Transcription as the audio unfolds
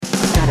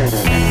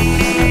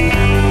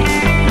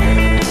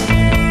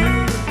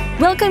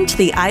Welcome to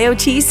the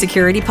IoT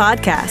Security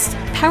Podcast,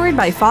 powered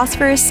by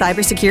Phosphorus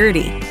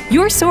Cybersecurity,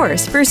 your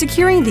source for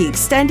securing the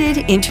extended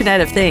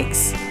Internet of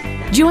Things.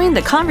 Join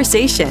the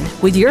conversation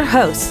with your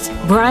hosts,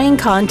 Brian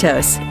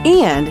Contos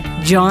and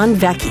John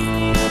Vecchi.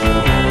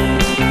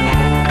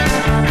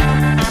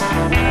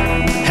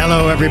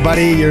 Hello,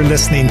 everybody. You're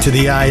listening to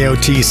the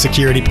IoT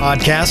Security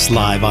Podcast,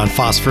 live on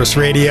Phosphorus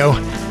Radio.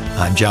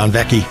 I'm John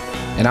Vecchi.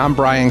 And I'm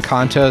Brian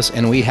Contos,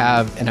 and we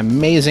have an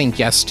amazing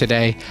guest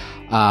today.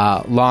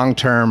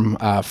 Long-term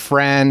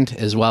friend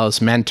as well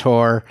as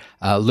mentor,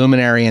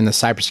 luminary in the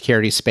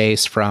cybersecurity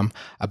space from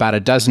about a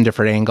dozen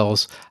different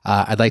angles.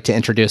 I'd like to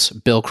introduce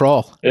Bill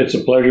Crowell. It's a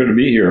pleasure to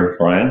be here,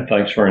 Brian.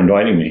 Thanks for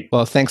inviting me.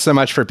 Well, thanks so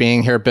much for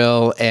being here,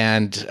 Bill.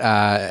 And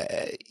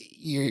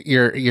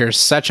you're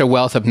such a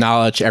wealth of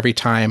knowledge every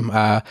time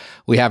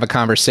we have a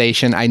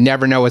conversation. I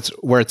never know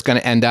where it's going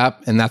to end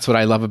up, and that's what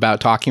I love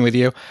about talking with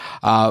you.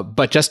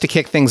 But just to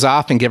kick things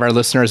off and give our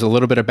listeners a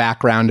little bit of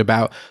background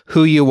about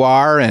who you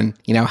are and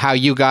how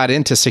you got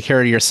into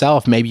security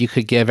yourself, maybe you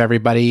could give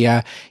everybody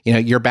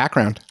your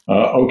background.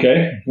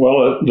 Okay.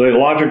 Well, the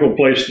logical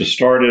place to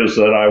start is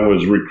that I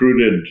was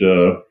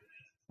recruited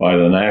by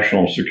the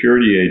National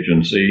Security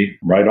Agency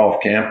right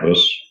off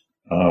campus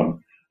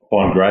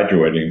upon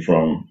graduating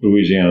from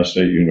Louisiana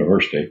State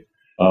University,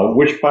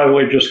 which, by the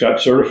way, just got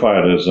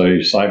certified as a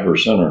cyber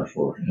center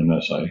for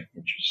NSA,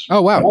 which is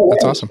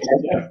that's awesome.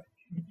 Yeah,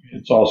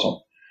 it's awesome.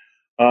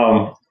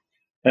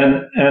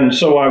 And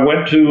so I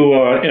went to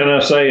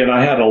NSA, and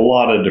I had a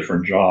lot of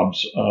different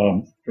jobs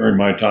during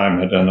my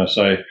time at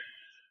NSA.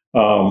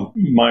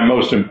 My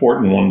most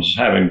important ones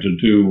having to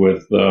do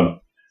with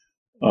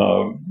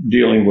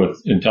dealing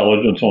with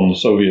intelligence on the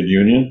Soviet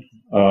Union,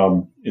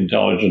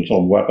 intelligence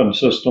on weapon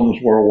systems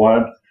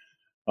worldwide,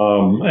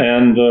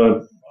 and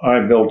I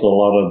built a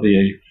lot of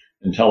the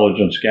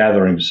intelligence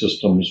gathering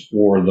systems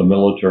for the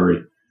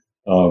military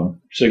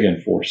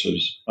SIGINT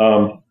forces.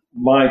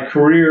 My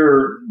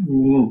career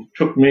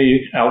took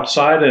me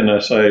outside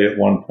NSA at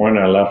one point.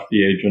 I left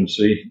the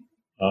agency,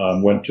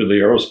 went to the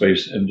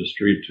aerospace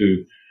industry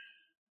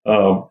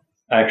to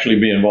actually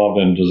be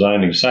involved in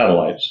designing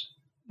satellites.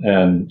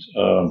 And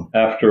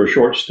after a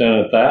short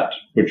stint at that,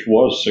 which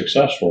was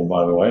successful,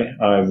 by the way,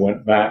 I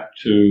went back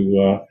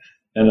to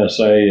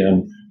NSA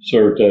and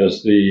served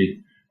as the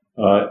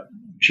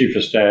chief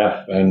of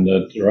staff and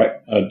the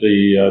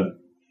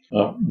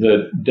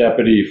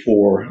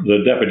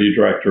deputy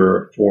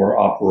director for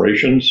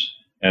operations,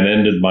 and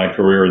ended my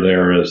career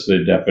there as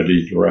the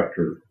deputy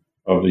director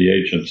of the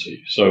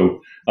agency.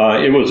 So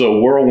it was a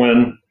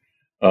whirlwind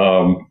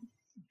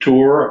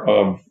tour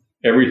of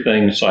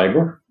everything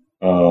cyber.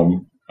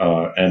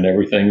 And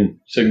everything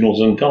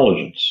signals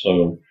intelligence.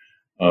 So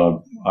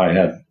I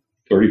had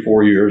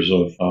 34 years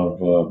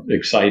of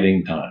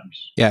exciting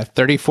times. Yeah,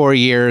 34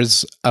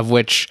 years of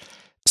which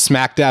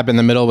smack dab in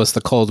the middle was the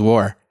Cold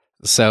War.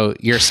 So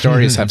your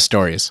stories have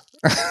stories.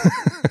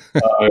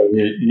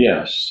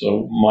 Yes.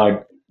 So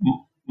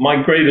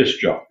my greatest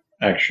job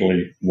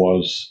actually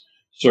was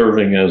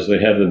serving as the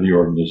head of the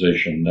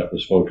organization that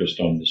was focused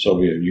on the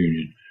Soviet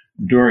Union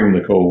during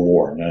the Cold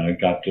War. And I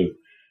got to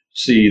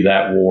see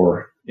that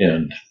war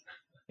end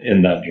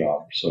in that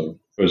job. So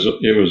it was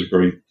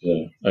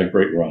a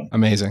great run.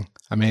 Amazing.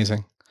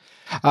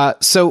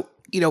 So,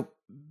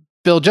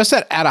 Bill, just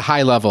at a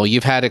high level,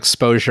 you've had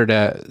exposure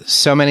to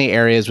so many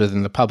areas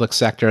within the public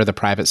sector, the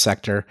private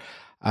sector,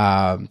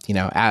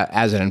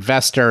 as an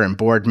investor and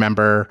board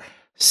member,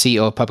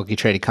 CEO of publicly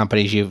traded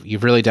companies,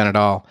 you've really done it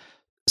all.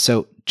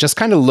 So just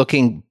kind of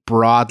looking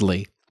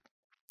broadly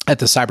at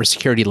the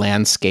cybersecurity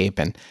landscape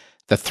and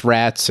the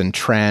threats and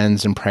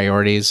trends and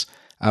priorities,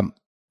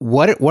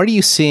 what are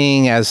you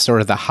seeing as sort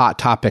of the hot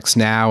topics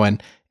now,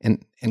 and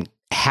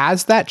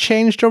has that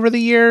changed over the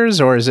years,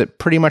 or is it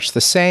pretty much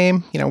the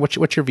same?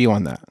 What's your view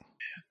on that?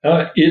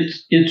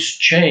 It's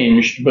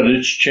changed, but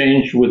it's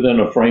changed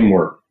within a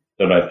framework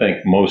that I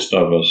think most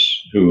of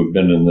us who have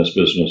been in this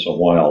business a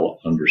while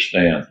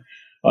understand.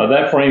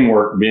 That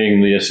framework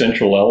being the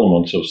essential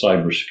elements of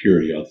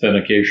cybersecurity: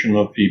 authentication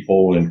of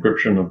people,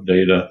 encryption of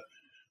data,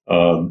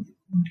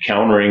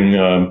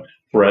 countering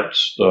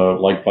threats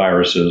like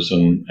viruses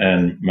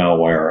and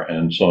malware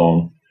and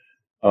so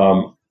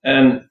on.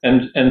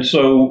 And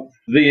so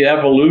the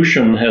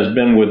evolution has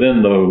been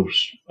within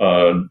those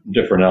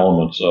different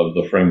elements of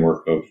the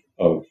framework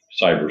of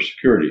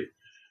cybersecurity.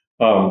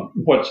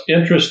 What's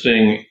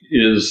interesting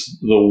is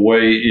the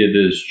way it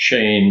is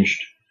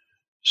changed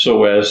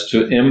so as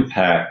to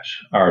impact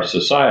our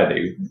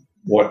society.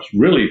 What's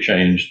really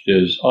changed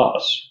is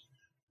us.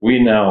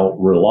 We now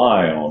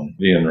rely on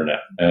the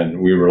internet,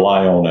 and we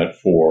rely on it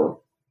for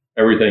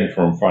everything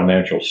from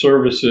financial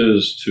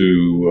services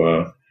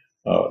to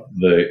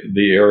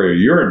the area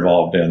you're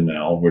involved in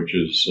now, which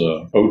is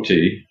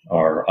OT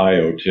or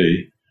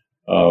IoT,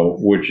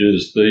 which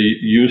is the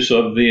use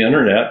of the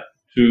internet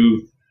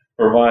to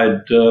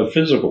provide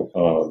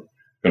physical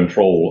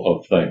control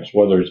of things,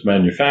 whether it's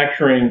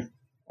manufacturing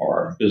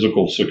or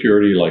physical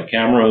security like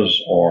cameras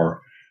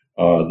or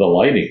the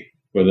lighting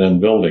within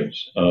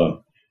buildings.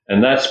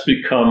 And that's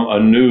become a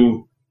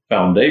new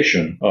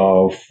foundation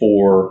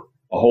for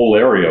a whole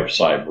area of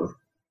cyber,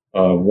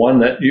 one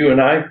that you and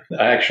I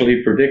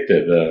actually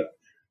predicted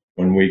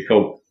when we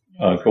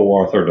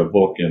co-authored a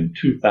book in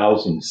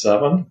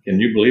 2007. Can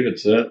you believe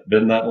it's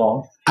been that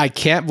long? I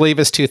can't believe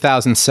it's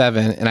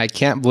 2007, and I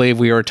can't believe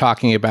we were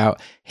talking about,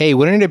 hey,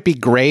 wouldn't it be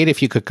great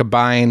if you could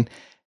combine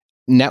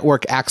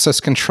network access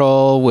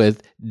control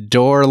with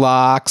door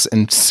locks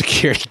and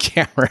security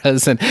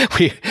cameras? And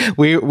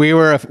we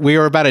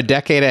were about a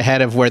decade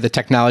ahead of where the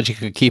technology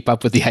could keep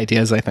up with the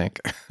ideas, I think.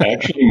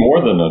 Actually,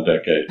 more than a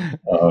decade.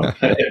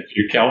 If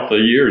you count the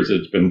years,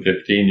 it's been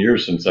 15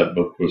 years since that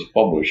book was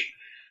published.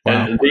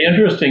 Wow. And the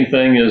interesting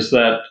thing is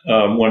that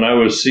when I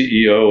was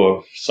CEO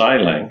of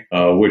Xilinx,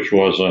 which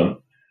was a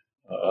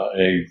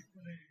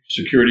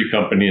security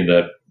company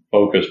that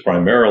focused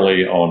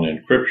primarily on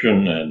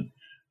encryption and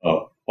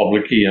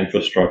public key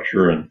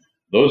infrastructure and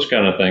those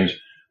kind of things,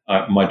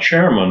 my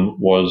chairman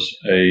was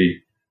the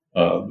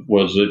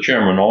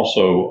chairman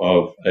also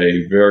of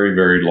a very,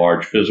 very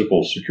large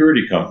physical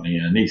security company,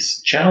 and he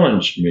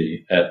challenged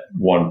me at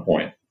one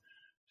point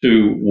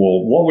to,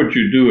 well, what would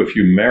you do if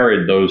you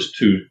married those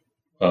two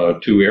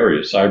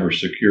areas,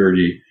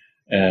 cybersecurity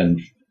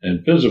and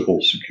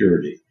physical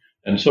security?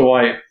 And so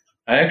I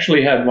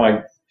actually had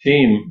my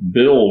team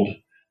build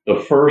the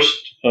first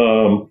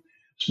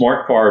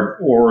smart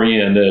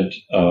card-oriented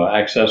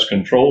access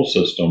control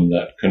system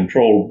that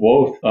controlled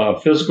both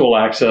physical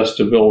access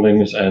to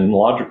buildings and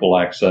logical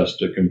access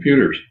to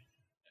computers.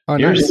 Oh,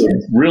 Here's nice.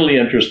 the really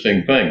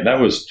interesting thing. That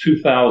was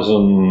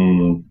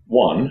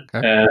 2001,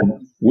 okay.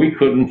 And we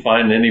couldn't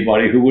find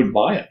anybody who would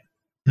buy it.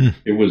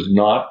 It was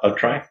not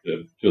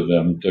attractive to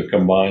them to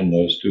combine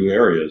those two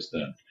areas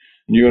then.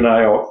 And you and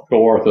I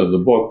co-authored the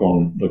book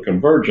on the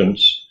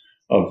convergence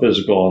of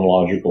physical and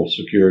logical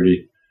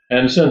security.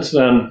 And since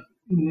then,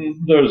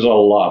 there's a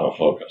lot of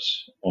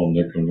focus on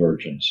the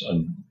convergence.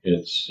 And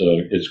it's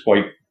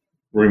quite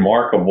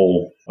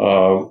remarkable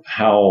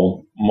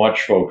how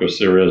much focus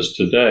there is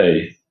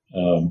today.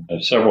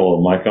 Several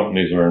of my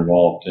companies are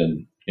involved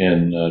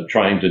in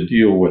trying to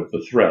deal with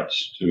the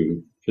threats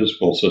to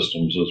physical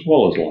systems as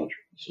well as logical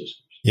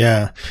systems.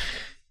 Yeah.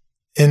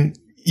 And,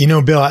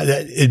 Bill,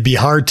 it'd be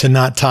hard to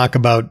not talk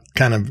about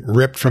kind of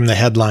ripped from the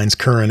headlines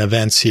current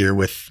events here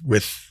with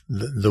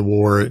the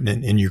war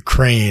in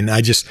Ukraine.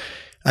 I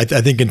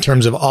think in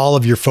terms of all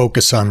of your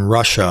focus on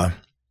Russia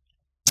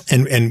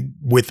and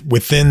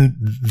within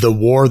the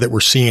war that we're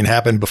seeing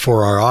happen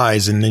before our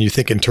eyes, and then you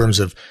think in terms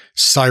of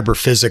cyber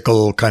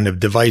physical kind of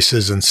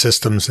devices and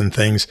systems and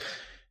things,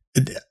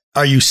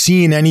 are you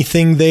seeing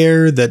anything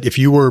there that if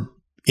you were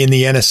in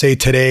the NSA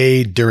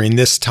today during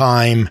this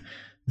time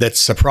that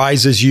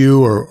surprises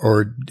you,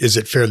 or is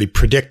it fairly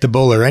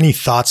predictable? Or any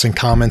thoughts and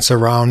comments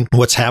around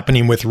what's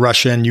happening with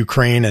Russia and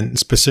Ukraine, and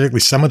specifically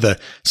some of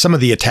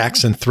the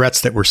attacks and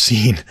threats that we're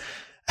seeing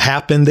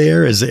happen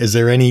there? Is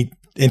there any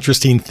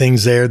interesting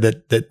things there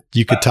that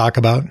you could talk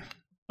about?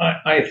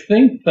 I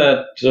think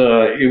that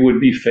it would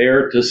be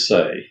fair to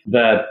say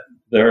that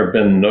there have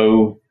been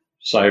no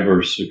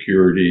cyber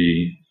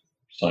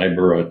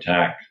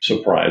attack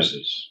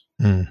surprises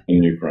in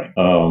Ukraine.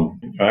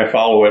 I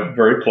follow it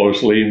very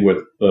closely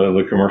with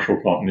the commercial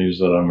companies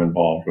that I'm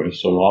involved with,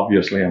 so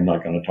obviously I'm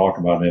not going to talk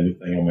about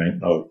anything I may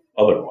know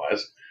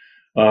otherwise.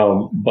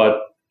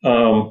 But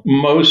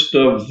most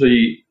of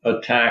the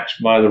attacks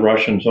by the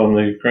Russians on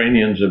the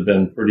Ukrainians have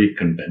been pretty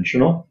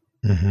conventional,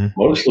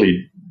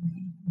 mostly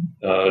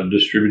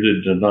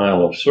distributed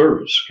denial of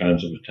service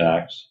kinds of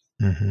attacks.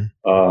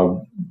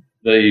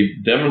 They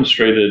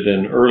demonstrated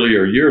in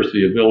earlier years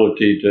the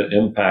ability to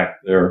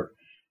impact their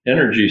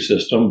energy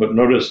system, but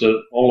notice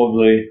that all of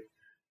the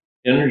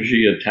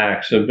energy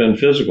attacks have been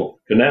physical,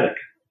 kinetic,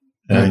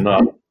 and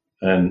not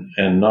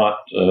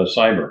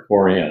cyber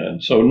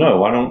oriented. So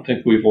no, I don't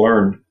think we've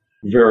learned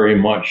very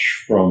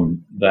much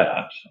from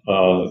that.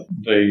 I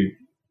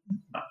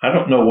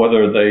don't know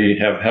whether they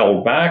have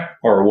held back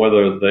or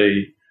whether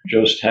they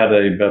just had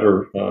an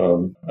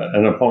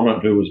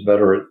opponent who was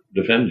better at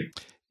defending.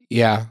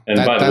 Yeah.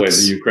 And by the way,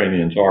 the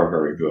Ukrainians are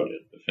very good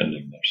at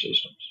defending their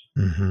systems.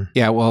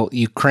 Yeah, well,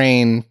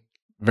 Ukraine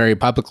very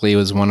publicly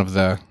was one of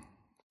the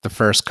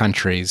first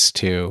countries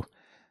to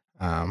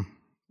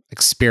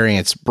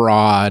experience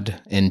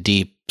broad and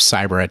deep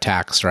cyber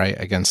attacks, right,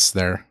 against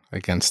their.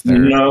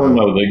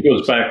 No, it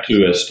goes back to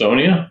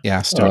Estonia.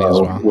 Yeah, Estonia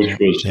as well, which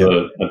was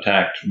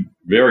attacked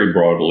very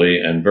broadly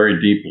and very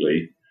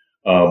deeply,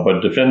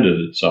 but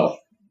defended itself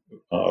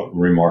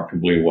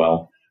remarkably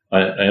well,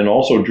 and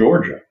also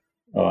Georgia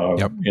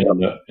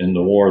in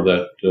the war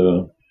that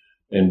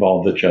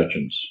involved the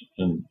Chechens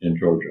in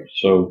Georgia.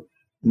 So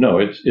no,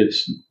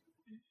 it's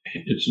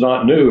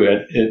not new.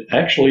 It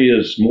actually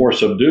is more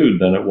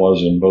subdued than it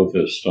was in both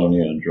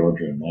Estonia and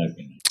Georgia, in my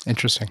opinion.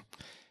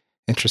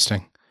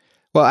 Interesting.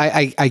 Well,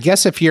 I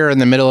guess if you're in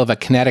the middle of a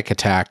kinetic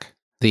attack,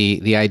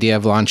 the idea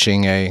of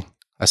launching a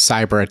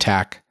cyber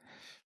attack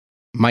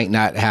might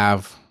not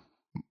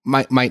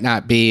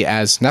be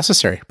as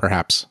necessary,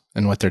 perhaps.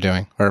 in what they're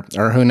doing,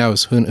 or who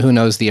knows? Who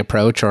knows the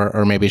approach,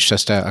 or maybe it's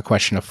just a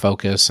question of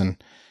focus and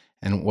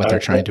what they're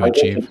trying to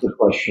achieve. It's a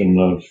question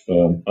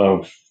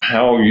of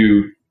how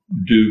you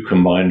do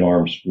combined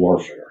arms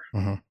warfare.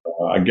 Mm-hmm.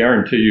 I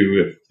guarantee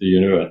you,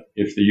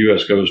 if the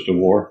U.S. goes to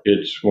war,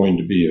 it's going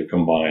to be a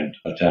combined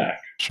attack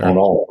on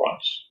all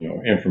fronts.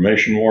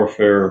 Information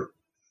warfare,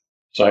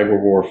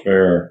 cyber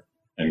warfare,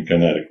 and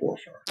kinetic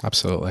warfare.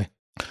 Absolutely.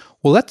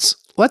 Well,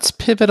 let's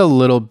pivot a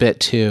little bit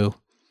to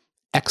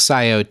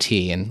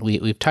xIoT, and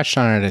we've touched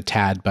on it a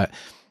tad, but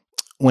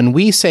when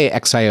we say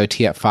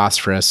xIoT at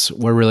Phosphorus,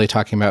 we're really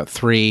talking about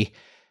three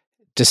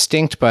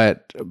distinct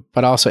but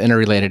also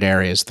interrelated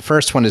areas. The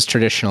first one is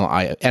traditional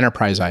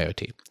enterprise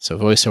IoT, so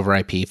voice over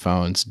IP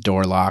phones,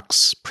 door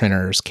locks,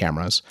 printers,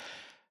 cameras.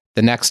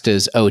 The next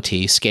is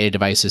OT, SCADA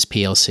devices,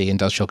 PLC,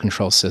 industrial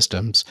control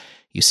systems.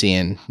 You see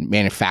in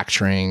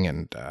manufacturing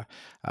and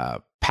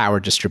power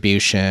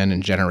distribution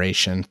and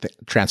generation,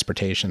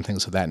 transportation,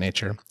 things of that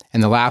nature.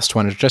 And the last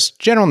one is just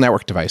general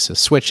network devices,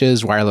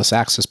 switches, wireless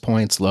access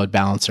points, load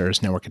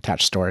balancers, network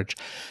attached storage.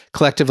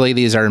 Collectively,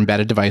 these are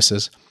embedded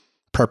devices,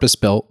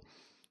 purpose-built,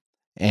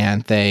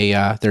 and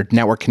they're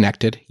network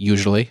connected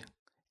usually,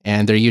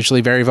 and they're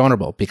usually very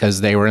vulnerable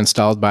because they were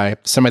installed by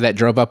somebody that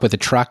drove up with a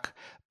truck,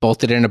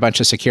 bolted in a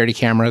bunch of security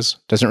cameras,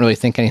 doesn't really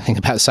think anything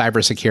about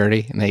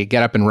cybersecurity, and they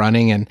get up and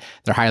running, and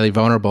they're highly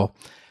vulnerable.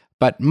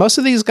 But most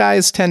of these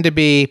guys tend to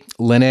be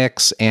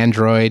Linux,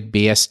 Android,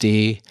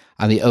 BSD.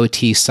 On the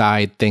OT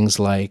side, things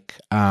like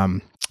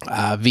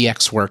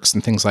VxWorks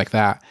and things like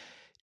that.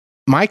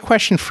 My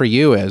question for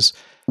you is,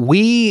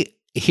 we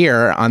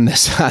here on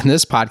this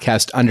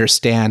podcast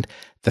understand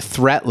the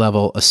threat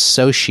level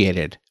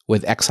associated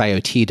with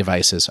xIoT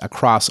devices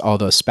across all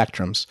those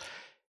spectrums.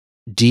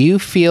 Do you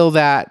feel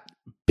that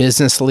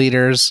business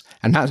leaders,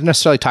 I'm not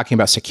necessarily talking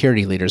about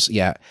security leaders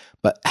yet,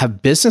 but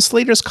have business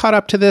leaders caught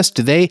up to this?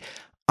 Do they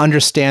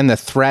understand the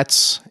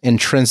threats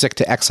intrinsic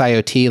to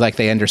xIoT like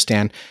they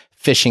understand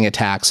phishing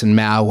attacks and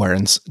malware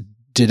and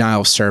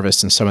denial of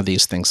service and some of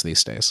these things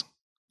these days?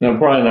 Now,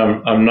 Brian,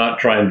 I'm not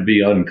trying to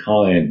be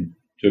unkind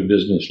to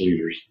business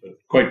leaders, but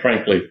quite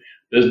frankly,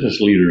 business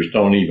leaders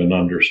don't even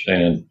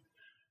understand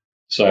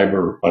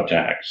cyber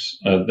attacks.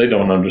 They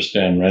don't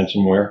understand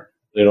ransomware.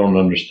 They don't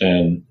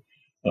understand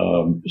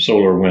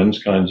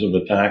SolarWinds kinds of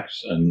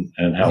attacks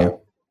and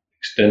how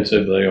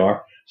extensive they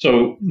are.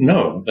 So,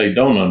 no, they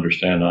don't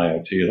understand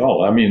IoT at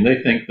all. I mean,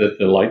 they think that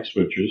the light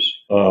switches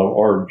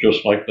are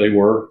just like they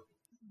were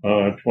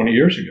 20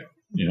 years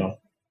ago,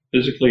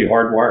 physically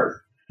hardwired.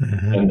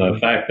 Mm-hmm. And the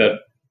fact that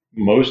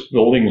most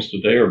buildings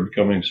today are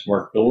becoming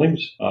smart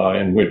buildings,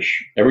 in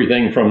which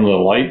everything from the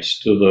lights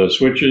to the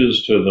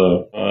switches to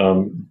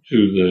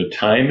the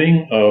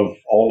timing of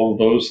all of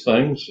those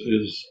things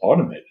is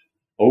automated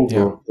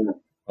over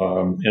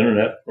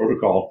internet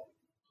protocol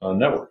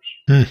networks.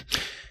 Hmm.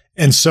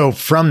 And so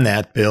from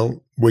that,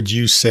 Bill, would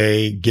you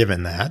say,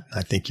 given that,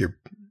 I think you're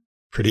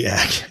pretty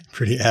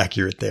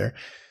accurate there,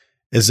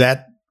 is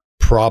that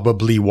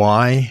probably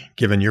why,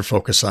 given your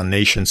focus on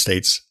nation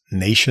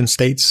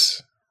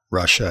states,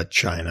 Russia,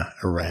 China,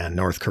 Iran,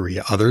 North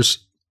Korea,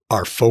 others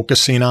are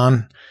focusing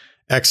on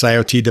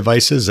xIoT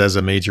devices as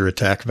a major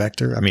attack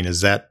vector? I mean,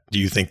 do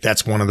you think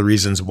that's one of the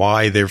reasons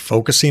why they're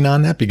focusing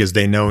on that? Because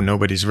they know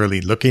nobody's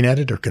really looking at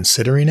it or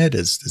considering it?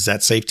 Is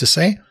that safe to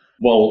say?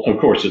 Well, of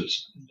course,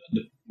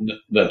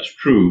 that's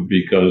true,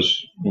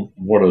 because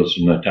what does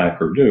an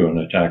attacker do? An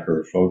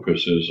attacker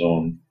focuses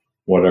on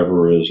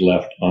whatever is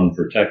left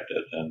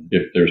unprotected. And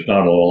if there's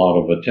not a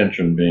lot of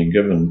attention being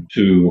given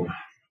to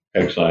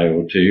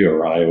xIoT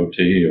or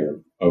IoT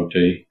or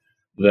OT,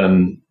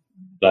 then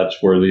that's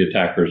where the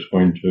attacker is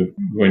going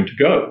to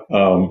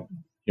go.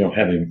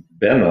 Having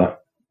been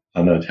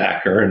an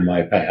attacker in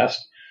my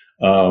past,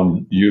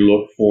 you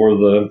look for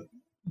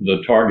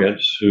the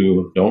targets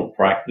who don't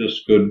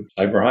practice good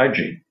cyber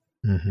hygiene.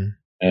 Mm-hmm.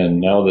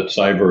 And now that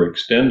cyber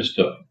extends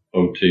to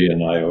OT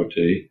and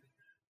IoT,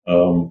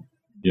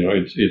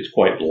 it's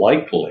quite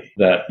likely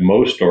that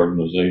most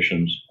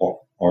organizations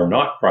are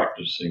not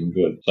practicing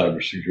good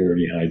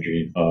cybersecurity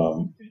hygiene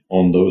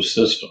on those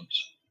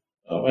systems.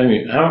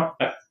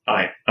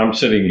 I'm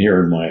sitting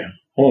here in my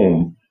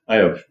home. I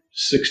have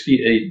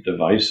 68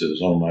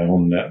 devices on my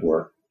home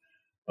network,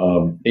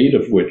 8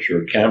 of which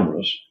are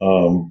cameras.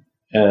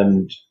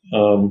 And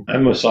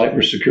I'm a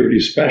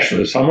cybersecurity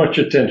specialist. How much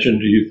attention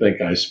do you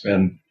think I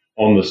spend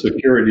on the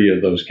security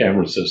of those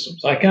camera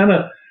systems? I kind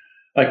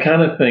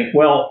of think,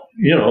 well,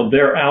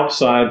 they're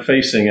outside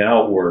facing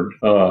outward.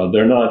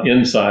 They're not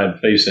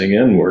inside facing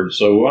inward.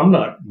 So I'm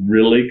not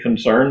really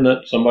concerned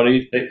that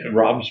somebody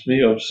robs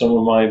me of some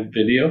of my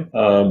video.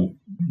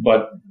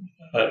 But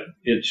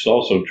it's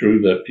also true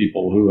that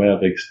people who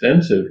have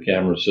extensive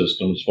camera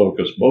systems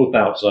focus both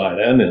outside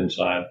and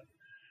inside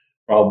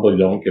probably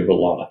don't give a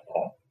lot of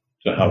thought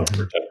to how to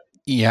protect it.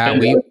 Yeah,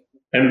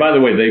 and by the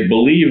way, they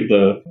believe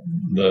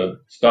the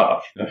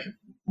stuff,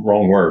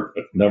 wrong word,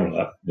 but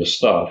nevertheless, the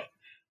stuff,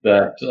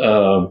 that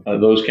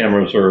those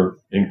cameras are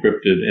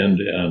encrypted end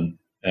to end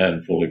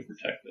and fully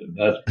protected.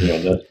 That's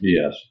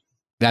BS.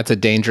 That's a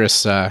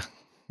dangerous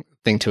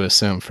thing to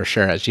assume for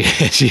sure, as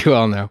you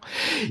all know.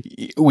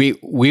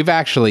 We've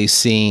actually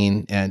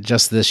seen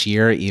just this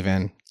year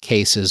even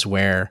cases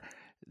where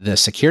the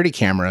security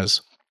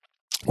cameras,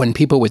 when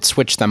people would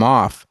switch them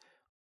off,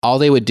 all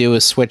they would do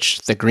is switch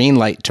the green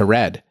light to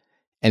red,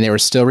 and they were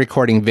still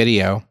recording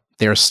video,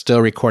 they were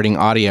still recording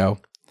audio,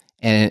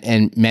 and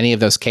in many of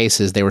those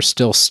cases, they were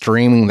still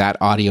streaming that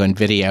audio and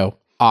video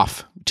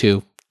off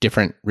to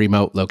different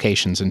remote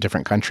locations in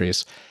different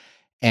countries.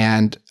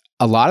 And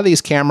a lot of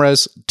these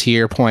cameras, to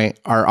your point,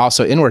 are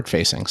also inward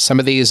facing. Some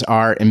of these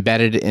are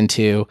embedded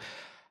into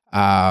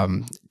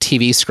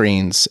TV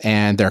screens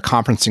and their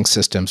conferencing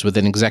systems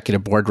within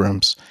executive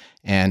boardrooms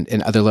and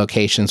in other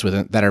locations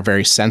that are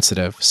very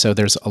sensitive. So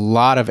there's a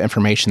lot of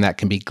information that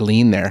can be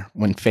gleaned there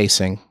when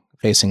facing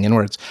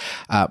inwards.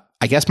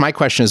 I guess my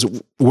question is,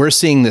 we're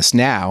seeing this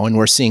now, and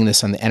we're seeing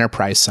this on the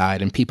enterprise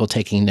side, and people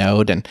taking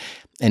note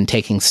and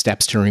taking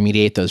steps to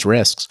remediate those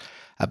risks.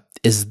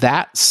 Is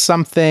that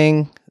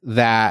something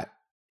that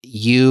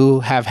you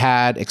have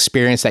had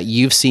experience, that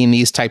you've seen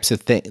these types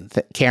of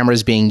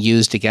cameras being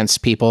used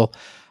against people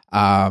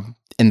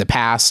in the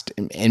past?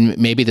 And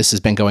maybe this has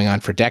been going on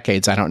for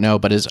decades, I don't know,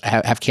 but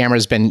have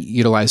cameras been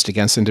utilized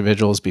against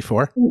individuals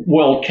before?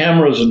 Well,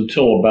 cameras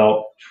until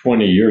about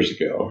 20 years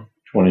ago,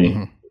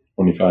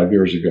 25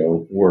 years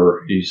ago,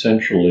 were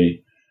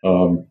essentially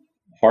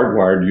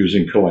hardwired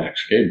using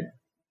coax cable.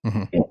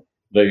 Mm-hmm.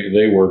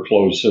 They were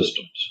closed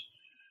systems.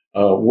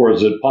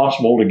 Was it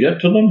possible to get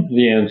to them?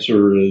 The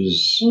answer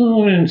is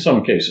in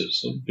some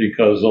cases,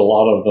 because a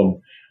lot of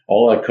them,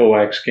 all that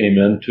coax came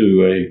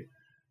into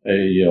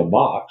a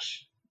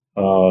box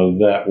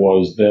that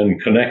was then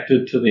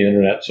connected to the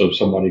internet so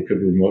somebody could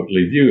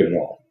remotely view it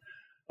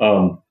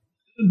all.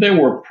 There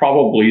were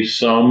probably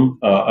some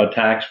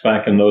attacks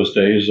back in those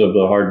days of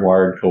the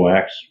hardwired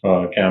coax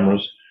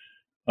cameras,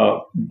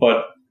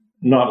 but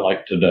not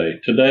like today.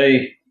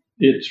 Today,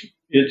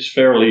 it's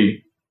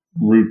fairly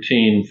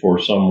routine for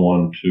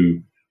someone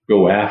to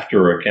go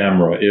after a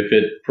camera if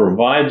it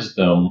provides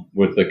them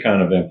with the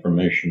kind of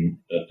information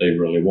that they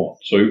really want.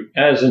 So,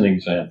 as an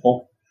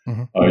example,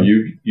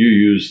 you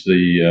use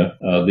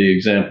the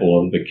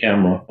example of the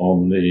camera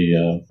on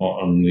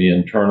the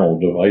internal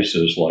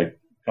devices like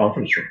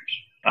conference rooms.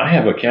 I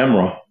have a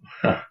camera,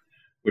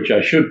 which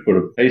I should put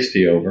a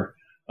pasty over,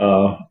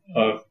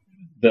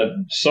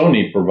 that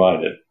Sony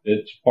provided.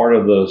 It's part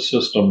of the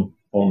system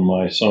on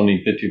my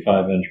Sony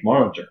 55-inch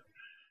monitor.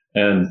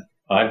 And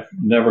I've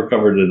never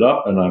covered it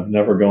up, and I've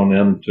never gone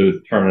in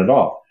to turn it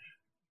off.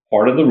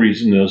 Part of the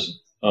reason is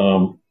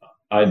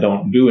I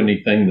don't do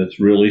anything that's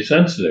really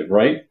sensitive,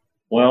 right?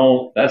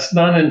 Well, that's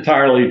not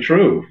entirely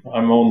true.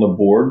 I'm on the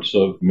boards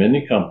of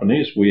many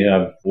companies. We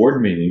have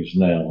board meetings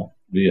now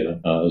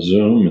via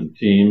Zoom and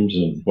Teams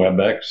and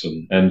WebEx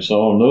and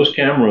so on. Those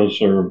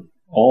cameras are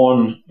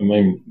on. I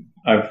mean,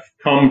 I've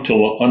come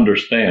to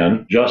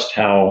understand just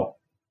how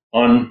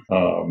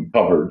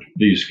uncovered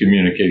these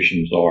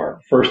communications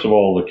are. First of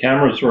all, the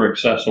cameras are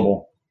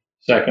accessible.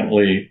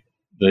 Secondly,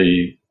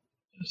 the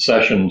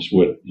sessions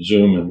with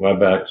Zoom and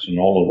WebEx and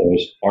all of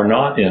those are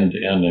not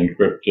end-to-end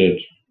encrypted.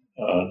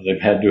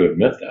 They've had to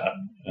admit that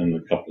in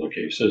a couple of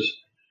cases.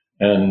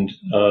 And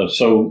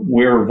so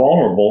we're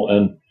vulnerable,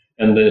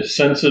 and the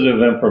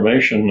sensitive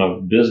information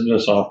of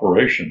business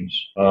operations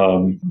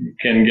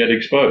can get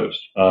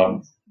exposed.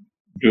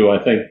 Do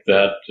I think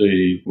that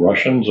the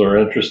Russians are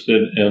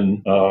interested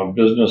in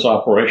business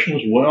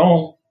operations?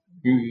 Well,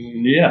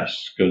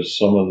 yes, because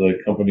some of the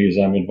companies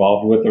I'm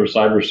involved with are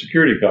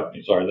cybersecurity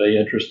companies. Are they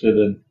interested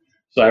in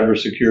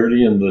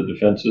cybersecurity and the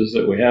defenses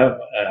that we have?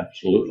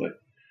 Absolutely.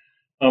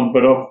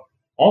 But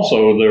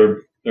also,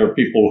 there are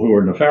people who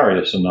are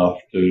nefarious enough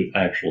to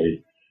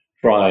actually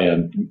try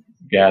and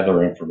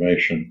gather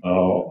information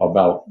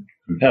about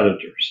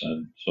competitors.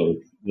 And so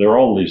there are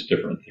all these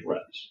different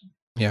threats.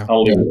 Yeah.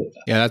 I'll leave it at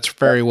that. Yeah, that's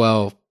very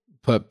well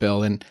put,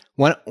 Bill. And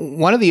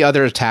one of the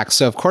other attacks,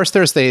 so of course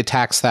there's the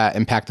attacks that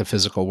impact the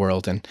physical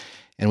world, and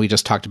we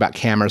just talked about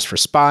cameras for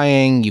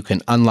spying. You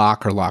can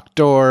unlock or lock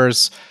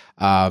doors,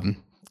 impact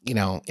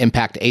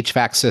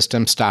HVAC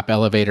systems, stop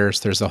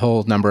elevators. There's a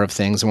whole number of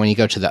things. And when you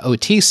go to the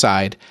OT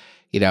side,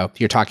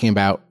 you're talking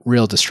about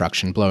real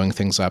destruction, blowing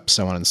things up,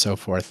 so on and so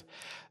forth.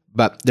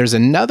 But there's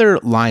another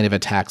line of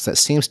attacks that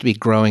seems to be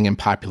growing in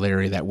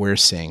popularity that we're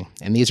seeing,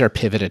 and these are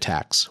pivot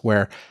attacks,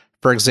 where,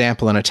 for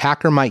example, an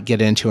attacker might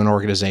get into an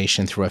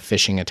organization through a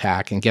phishing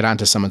attack and get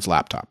onto someone's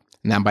laptop.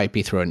 And that might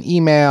be through an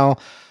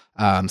email,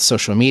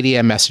 social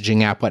media,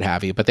 messaging app, what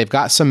have you. But they've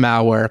got some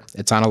malware,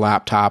 it's on a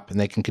laptop, and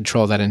they can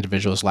control that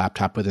individual's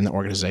laptop within the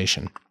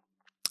organization.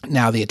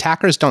 Now, the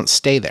attackers don't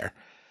stay there.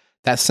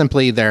 That's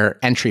simply their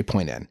entry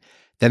point in.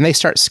 Then they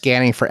start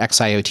scanning for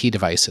xIoT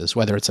devices,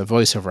 whether it's a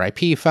voice over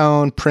IP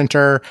phone,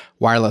 printer,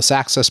 wireless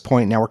access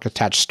point, network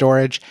attached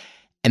storage.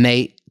 And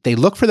they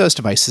look for those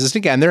devices. And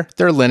again, they're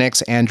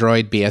Linux,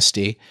 Android,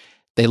 BSD.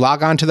 They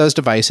log on to those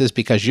devices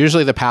because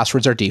usually the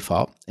passwords are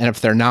default. And if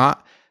they're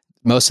not,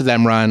 most of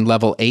them run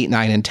level 8,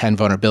 9, and 10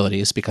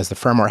 vulnerabilities because the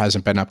firmware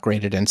hasn't been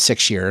upgraded in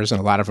 6 years, and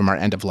a lot of them are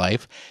end of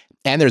life.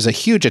 And there's a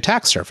huge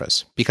attack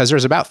surface because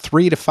there's about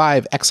 3 to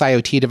 5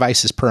 xIoT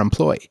devices per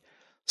employee.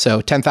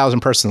 So 10,000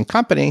 person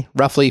company,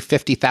 roughly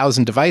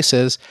 50,000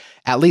 devices,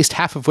 at least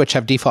half of which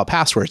have default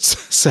passwords.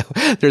 So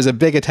there's a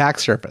big attack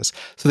surface.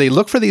 So they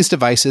look for these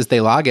devices, they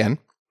log in,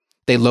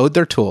 they load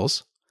their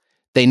tools,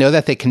 they know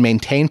that they can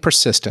maintain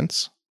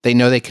persistence, they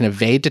know they can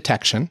evade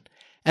detection,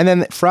 and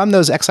then from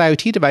those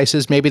xIoT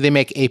devices, maybe they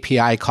make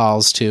API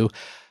calls to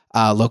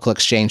local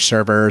Exchange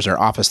servers or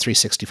Office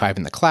 365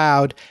 in the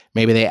cloud.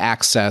 Maybe they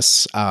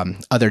access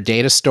other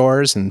data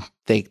stores and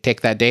they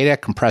take that data,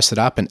 compress it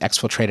up, and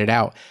exfiltrate it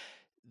out.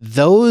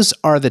 Those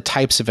are the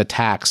types of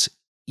attacks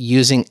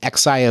using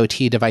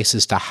xIoT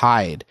devices to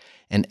hide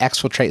and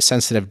exfiltrate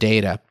sensitive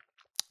data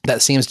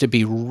that seems to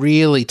be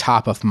really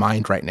top of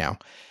mind right now.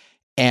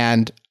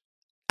 And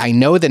I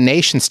know the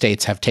nation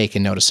states have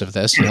taken notice of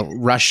this.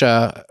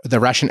 Russia, the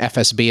Russian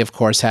FSB, of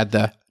course, had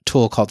the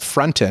tool called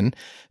Fronten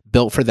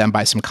built for them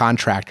by some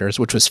contractors,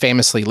 which was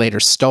famously later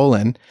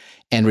stolen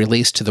and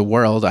released to the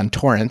world on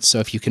torrents. So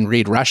if you can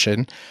read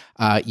Russian,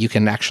 you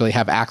can actually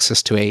have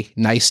access to a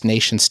nice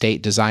nation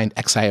state designed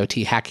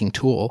xIoT hacking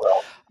tool.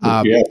 Well,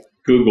 if you have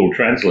Google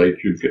Translate,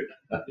 you could.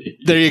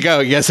 There you go.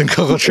 Yes, in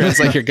Google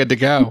Translate, you're good to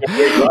go.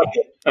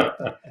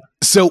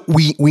 So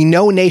we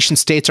know nation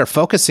states are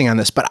focusing on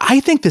this, but I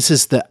think this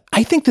is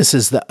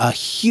a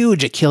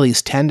huge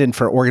Achilles tendon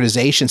for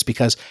organizations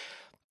because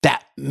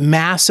that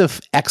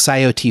massive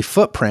xIoT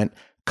footprint,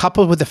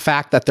 coupled with the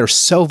fact that they're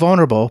so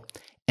vulnerable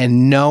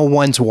and no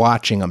one's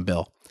watching them,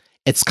 Bill.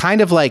 It's kind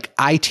of like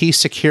IT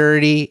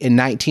security in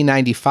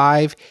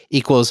 1995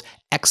 equals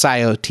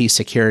xIoT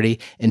security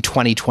in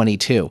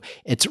 2022.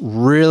 It's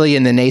really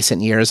in the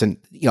nascent years, and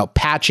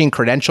patching,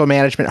 credential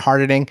management,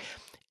 hardening,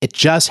 it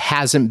just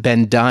hasn't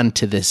been done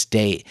to this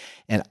date.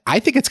 And I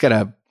think it's going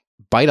to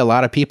bite a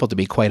lot of people, to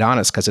be quite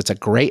honest, because it's a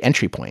great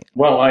entry point.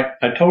 Well, I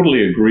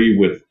totally agree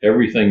with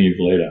everything you've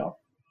laid out.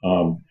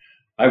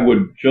 I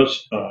would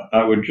just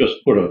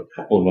put a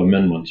couple of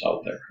amendments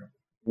out there.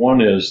 One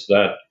is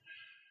that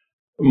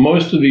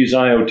most of these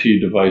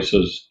IoT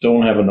devices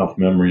don't have enough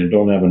memory and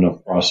don't have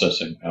enough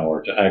processing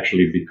power to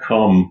actually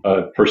become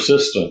a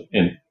persistent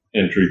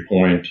entry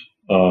point.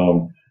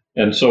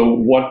 And so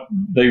what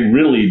they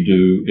really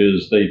do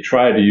is they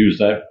try to use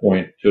that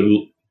point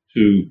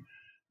to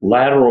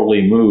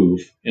laterally move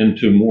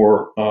into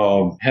more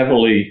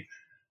heavily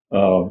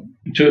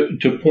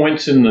to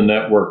points in the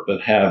network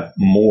that have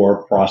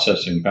more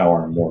processing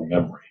power and more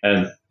memory.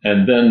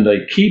 And then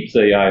they keep the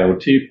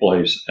IoT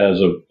place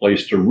as a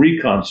place to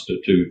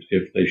reconstitute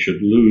if they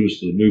should lose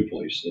the new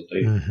place that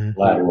they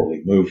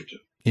laterally move to.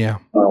 Yeah.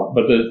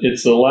 But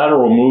it's the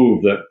lateral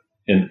move that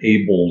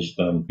enables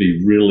them to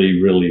be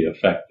really, really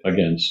effective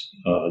against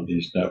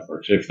these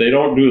networks. If they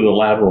don't do the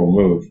lateral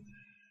move,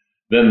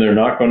 then they're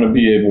not going to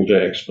be able to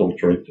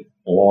exfiltrate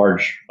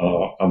large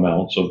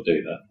amounts of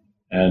data,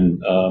 and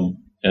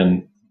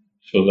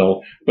so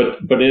they'll.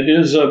 But it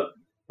is a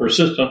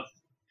persistent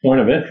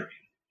point of entry,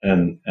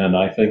 and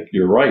I think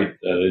you're right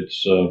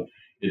that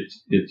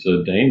it's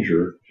a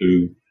danger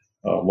to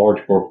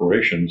large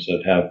corporations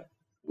that have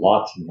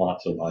lots and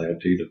lots of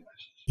IoT devices.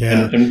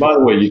 Yeah. And by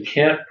the way, you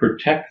can't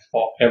protect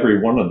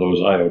every one of those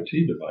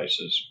IoT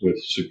devices with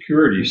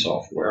security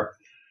software.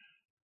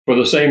 For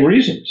the same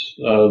reasons,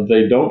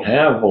 they don't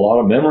have a lot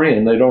of memory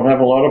and they don't have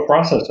a lot of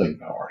processing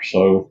power.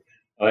 So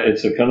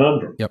it's a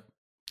conundrum. Yep.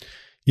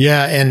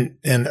 Yeah,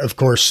 and of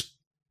course,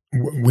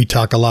 we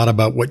talk a lot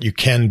about what you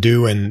can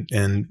do, and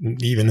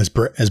even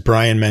as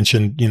Brian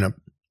mentioned,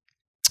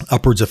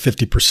 upwards of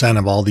 50%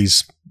 of all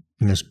these,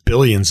 there's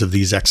billions of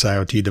these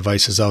xIoT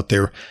devices out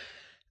there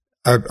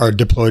are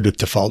deployed with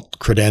default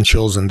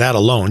credentials, and that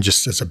alone,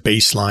 just as a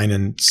baseline,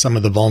 and some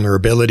of the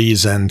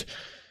vulnerabilities, and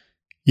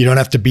you don't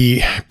have to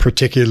be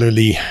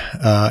particularly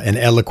an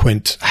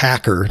eloquent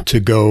hacker to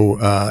go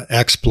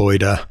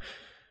exploit a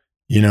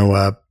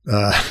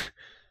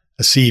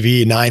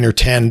CV 9 or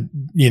 10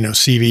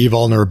 CV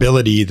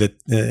vulnerability that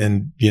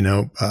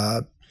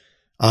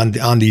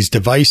on these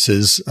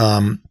devices.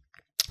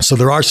 So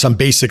there are some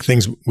basic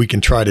things we can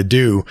try to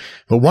do,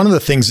 but one of the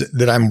things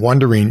that I'm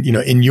wondering,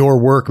 in your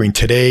work, I mean,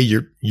 today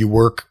you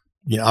work,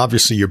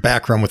 obviously your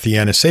background with the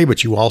NSA,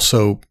 but you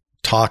also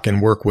talk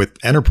and work with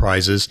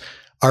enterprises.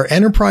 Are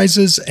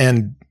enterprises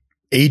and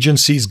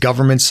agencies,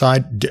 government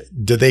side,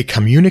 do they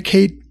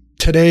communicate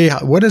today?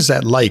 What is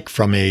that like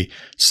from a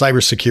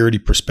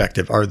cybersecurity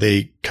perspective? Are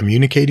they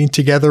communicating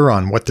together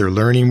on what they're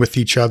learning with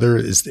each other?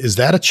 Is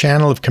that a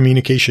channel of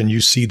communication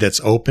you see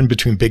that's open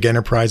between big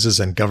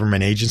enterprises and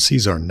government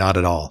agencies, or not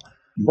at all?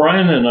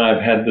 Brian and I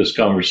have had this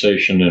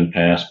conversation in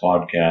past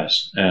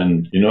podcasts,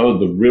 and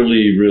the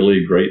really,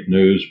 really great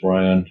news,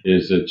 Brian,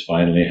 is it's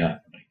finally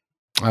happening.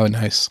 Oh,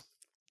 nice.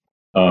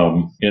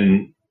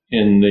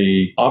 In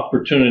the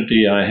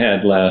opportunity I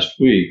had last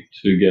week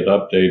to get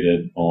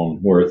updated on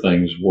where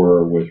things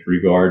were with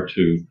regard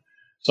to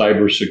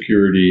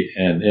cybersecurity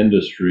and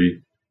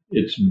industry,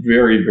 it's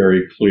very,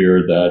 very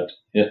clear that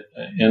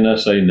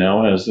NSA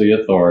now has the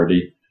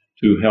authority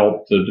to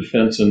help the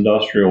defense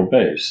industrial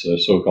base,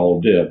 the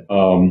so-called DIB,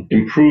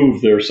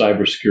 improve their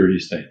cybersecurity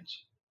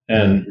stance.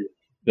 And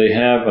they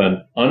have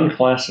an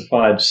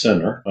unclassified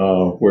center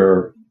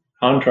where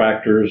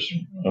contractors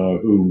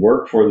who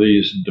work for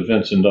these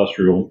defense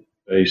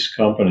industrial-based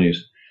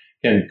companies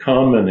can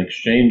come and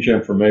exchange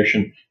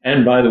information.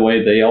 And by the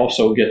way, they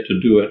also get to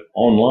do it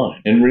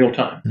online in real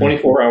time,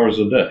 24 hours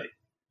a day.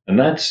 And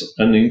that's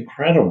an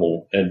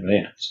incredible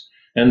advance.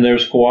 And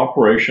there's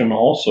cooperation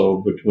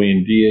also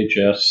between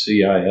DHS,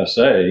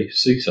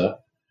 CISA,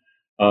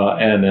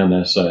 and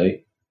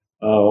NSA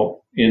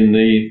in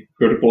the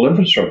critical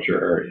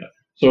infrastructure area.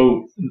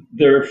 So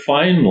there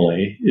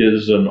finally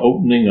is an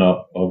opening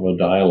up of a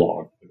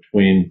dialogue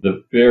between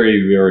the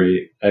very,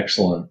 very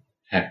excellent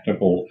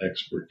technical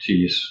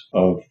expertise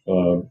of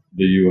the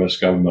U.S.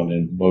 government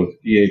in both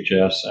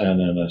DHS and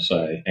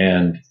NSA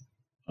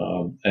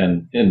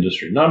and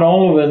industry. Not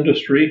all of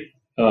industry,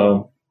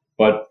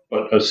 but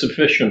a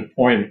sufficient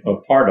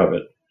part of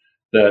it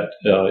that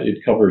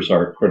it covers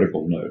our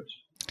critical nodes.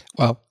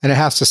 Well, and it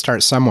has to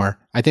start somewhere.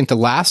 I think the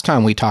last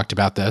time we talked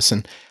about this,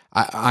 and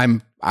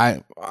I'm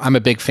a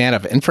big fan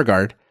of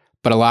InfraGard,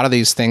 but a lot of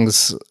these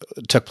things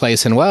took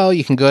place in, well,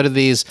 you can go to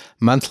these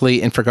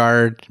monthly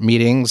InfraGard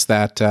meetings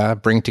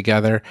that bring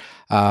together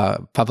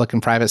public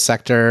and private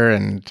sector,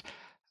 and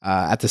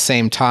at the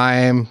same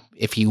time,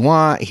 if you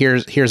want,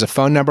 here's a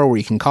phone number where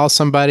you can call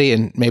somebody,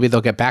 and maybe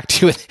they'll get back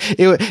to you.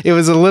 It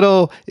was a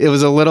little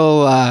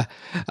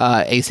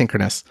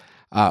asynchronous.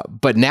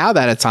 But now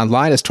that it's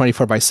online, it's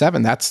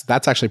 24/7.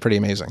 That's actually pretty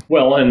amazing.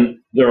 Well, and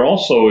there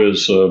also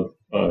is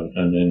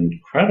an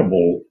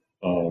incredible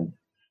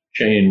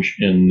change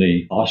in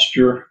the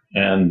posture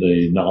and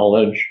the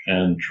knowledge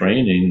and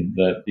training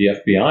that the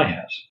FBI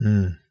has.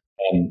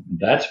 And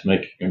that's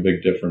making a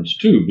big difference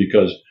too,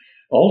 because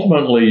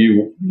ultimately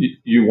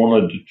you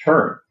want a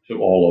deterrent to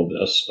all of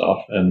this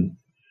stuff. And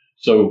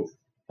so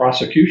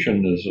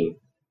prosecution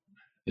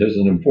is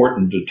an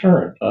important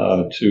deterrent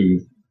to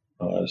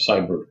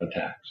cyber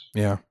attacks.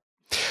 Yeah.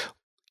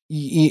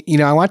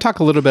 I want to talk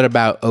a little bit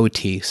about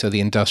OT, so the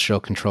industrial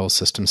control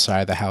system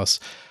side of the house.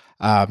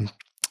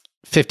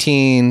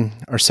 15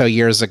 or so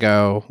years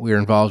ago, we were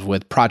involved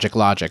with Project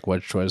Logic,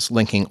 which was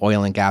linking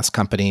oil and gas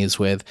companies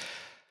with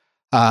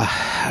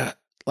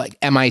like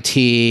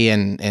MIT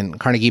and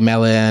Carnegie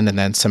Mellon, and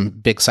then some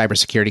big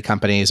cybersecurity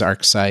companies,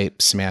 ArcSight,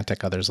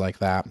 Symantec, others like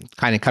that,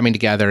 kind of coming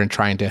together and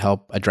trying to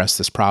help address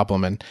this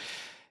problem. And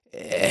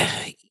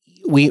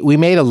we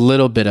made a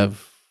little bit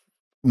of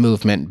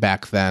movement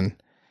back then.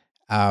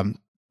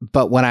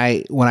 But when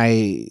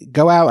I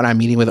go out and I'm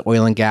meeting with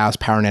oil and gas,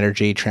 power and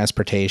energy,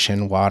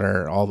 transportation,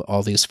 water,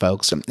 all these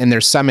folks, and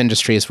there's some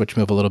industries which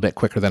move a little bit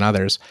quicker than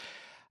others,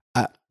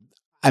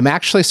 I'm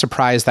actually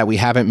surprised that we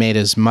haven't made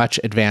as much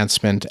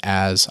advancement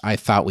as I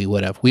thought we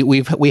would have.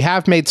 We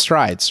have made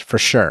strides for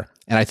sure,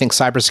 and I think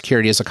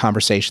cybersecurity is a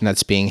conversation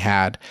that's being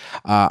had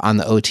on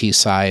the OT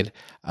side,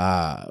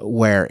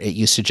 where it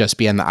used to just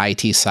be on the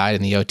IT side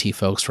and the OT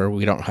folks where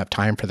we don't have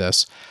time for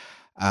this.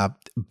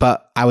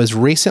 But I was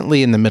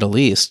recently in the Middle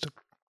East,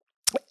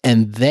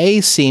 and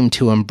they seem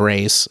to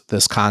embrace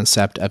this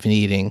concept of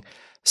needing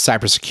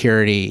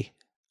cybersecurity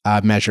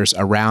measures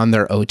around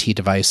their OT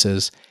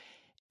devices.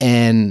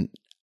 And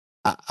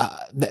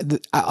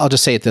I'll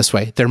just say it this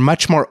way: they're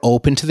much more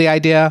open to the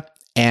idea,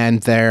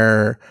 and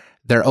they're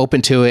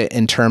open to it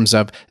in terms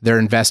of they're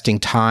investing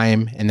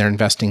time and they're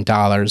investing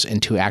dollars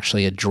into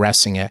actually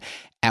addressing it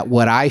at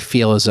what I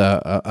feel is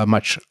a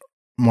much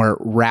more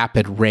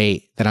rapid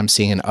rate that I'm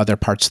seeing in other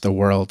parts of the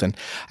world. And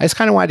I just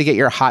kind of wanted to get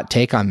your hot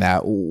take on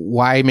that.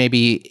 Why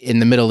maybe in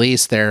the Middle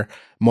East, they're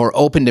more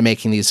open to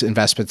making these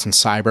investments in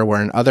cyber,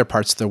 where in other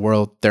parts of the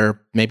world, they're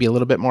maybe a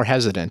little bit more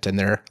hesitant, and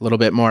they're a little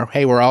bit more,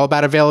 hey, we're all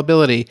about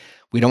availability.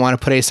 We don't want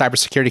to put any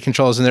cybersecurity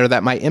controls in there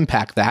that might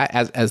impact that,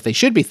 as they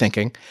should be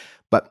thinking.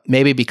 But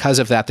maybe because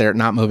of that, they're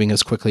not moving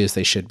as quickly as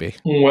they should be.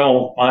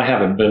 Well, I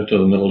haven't been to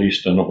the Middle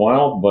East in a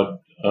while,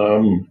 but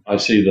I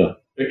see the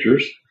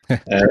pictures.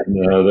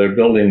 And they're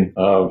building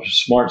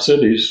smart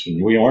cities,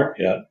 and we aren't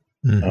yet.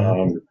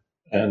 Mm-hmm.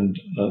 And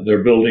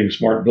they're building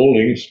smart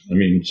buildings. I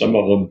mean, some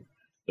of them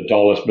the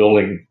tallest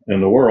building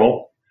in the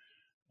world.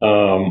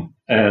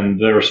 And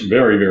they're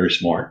very, very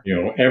smart.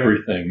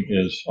 Everything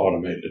is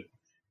automated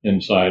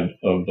inside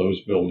of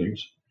those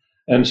buildings.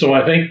 And so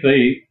I think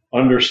they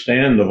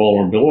understand the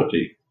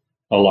vulnerability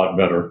a lot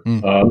better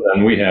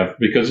than we have,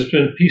 because it's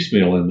been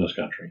piecemeal in this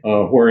country,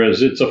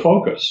 whereas it's a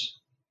focus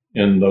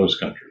in those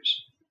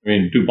countries. I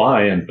mean,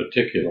 Dubai in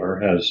particular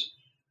has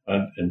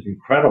an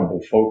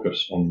incredible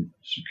focus on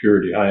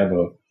security. I have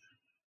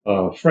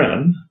a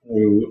friend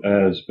who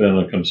has been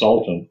a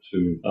consultant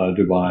to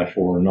Dubai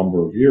for a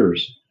number of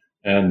years,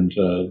 and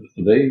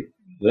they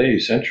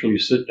essentially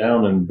sit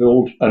down and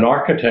build an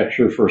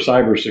architecture for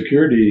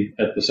cybersecurity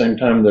at the same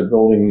time they're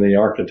building the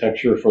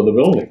architecture for the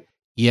building.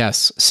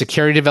 Yes,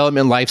 security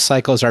development life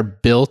cycles are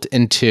built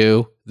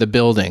into the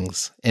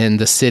buildings, in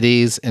the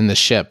cities, in the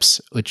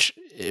ships, which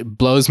it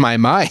blows my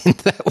mind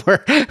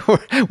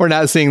that we're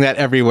not seeing that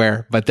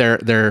everywhere, but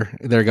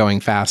they're going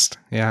fast.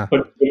 Yeah.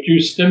 But you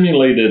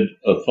stimulated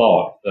a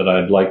thought that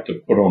I'd like to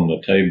put on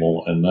the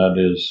table, and that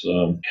is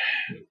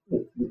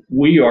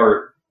we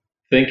are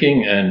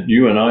thinking, and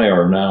you and I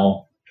are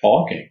now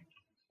talking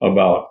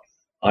about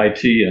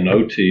IT and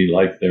OT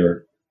like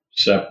they're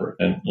separate.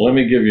 And let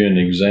me give you an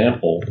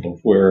example of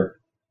where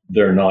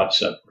they're not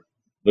separate.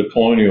 The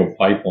Colonial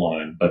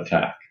Pipeline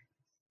attack.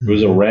 It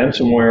was a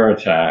ransomware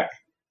attack.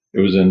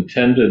 It was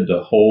intended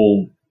to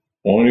hold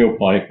Colonial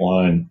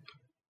Pipeline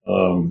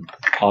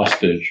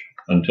hostage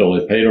until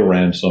they paid a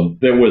ransom.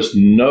 There was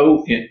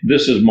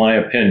this is my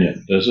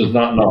opinion. This is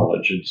not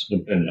knowledge. It's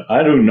an opinion.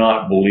 I do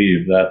not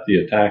believe that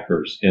the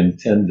attackers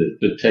intended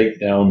to take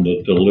down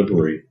the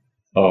delivery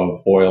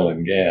of oil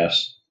and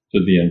gas to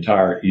the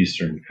entire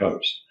eastern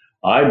coast.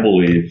 I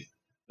believe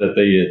that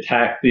they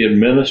attacked the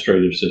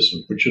administrative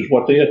system, which is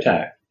what they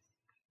attacked,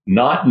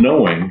 not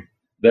knowing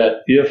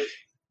that if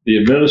the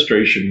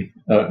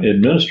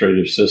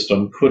administrative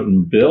system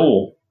couldn't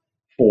bill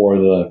for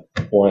the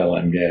oil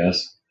and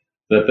gas,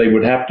 that they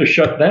would have to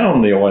shut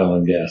down the oil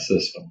and gas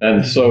system.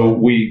 And so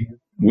we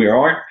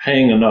aren't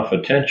paying enough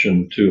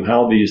attention to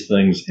how these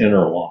things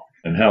interlock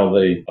and how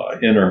they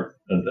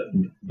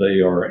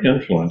are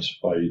influenced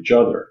by each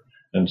other.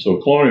 And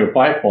so Colonial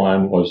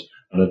Pipeline was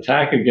an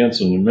attack against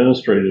an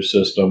administrative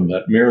system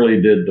that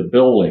merely did the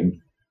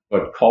billing,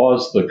 but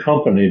caused the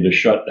company to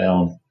shut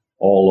down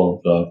all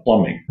of the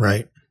plumbing.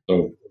 Right.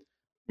 So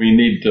we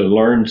need to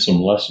learn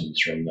some lessons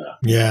from that.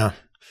 Yeah.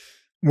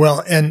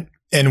 Well, and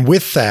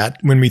with that,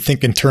 when we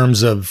think in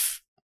terms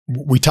of,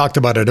 we talked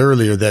about it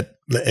earlier, that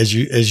as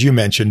you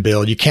mentioned,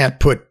 Bill, you can't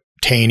put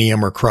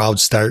Tanium or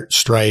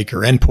CrowdStrike or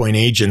endpoint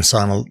agents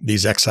on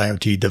these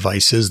xIoT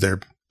devices.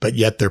 But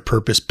yet they're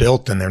purpose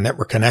built and they're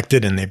network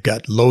connected and they've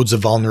got loads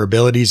of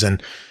vulnerabilities,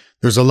 and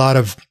there's a lot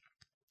of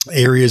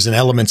areas and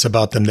elements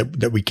about them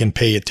that we can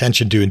pay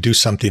attention to and do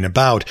something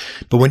about.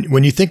 But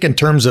when you think in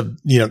terms of,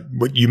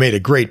 what you made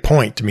a great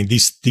point. I mean,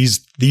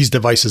 these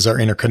devices are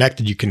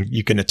interconnected.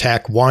 You can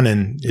attack one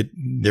and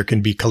there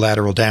can be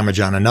collateral damage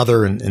on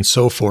another and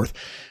so forth.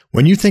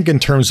 When you think in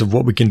terms of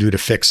what we can do to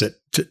fix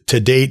it, to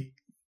date,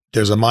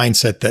 there's a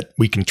mindset that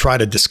we can try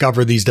to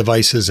discover these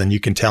devices and you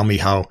can tell me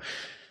how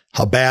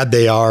bad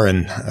they are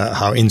and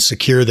how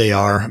insecure they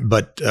are.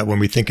 But when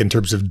we think in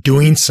terms of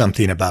doing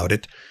something about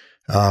it,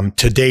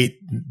 to date,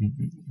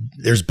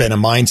 there's been a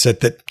mindset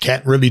that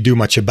can't really do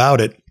much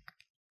about it.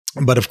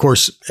 But of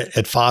course,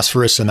 at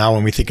Phosphorus, and now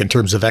when we think in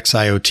terms of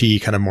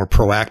xIoT, kind of more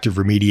proactive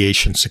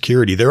remediation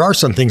security, there are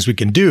some things we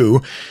can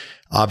do.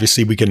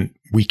 Obviously, we can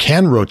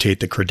rotate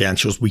the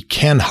credentials. We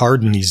can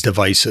harden these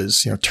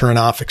devices, turn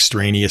off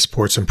extraneous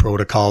ports and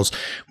protocols.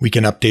 We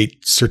can update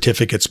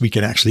certificates. We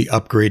can actually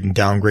upgrade and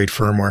downgrade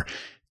firmware.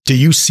 Do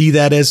you see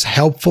that as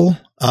helpful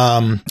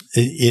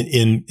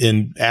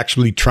in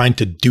actually trying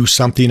to do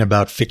something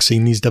about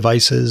fixing these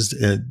devices?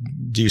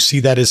 Do you see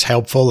that as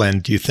helpful?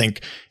 And do you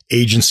think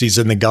agencies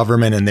in the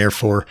government and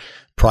therefore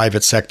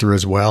private sector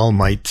as well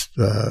might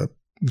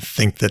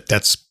think that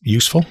that's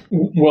useful?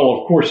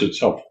 Well, of course it's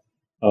helpful.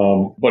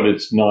 But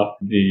it's not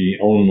the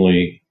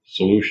only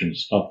solution.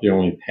 It's not the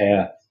only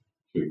path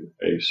to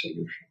a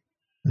solution.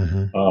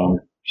 Mm-hmm.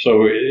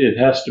 So it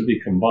has to be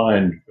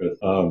combined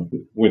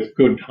with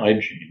good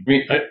hygiene. I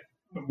mean,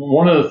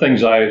 one of the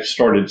things I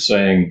started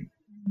saying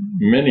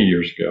many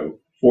years ago,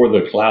 before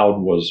the cloud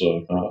was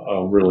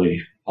a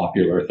really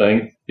popular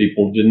thing,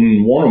 people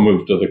didn't want to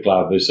move to the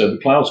cloud. They said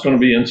the cloud's going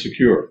to be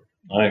insecure.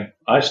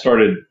 I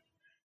started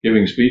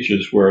giving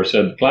speeches where I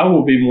said the cloud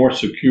will be more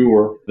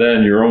secure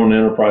than your own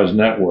enterprise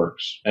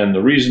networks. And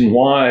the reason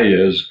why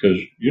is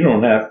because you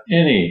don't have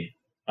any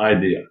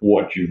idea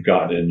what you've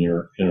got in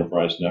your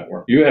enterprise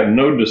network. You have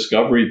no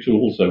discovery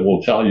tools that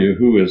will tell you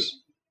who has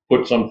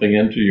put something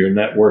into your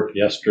network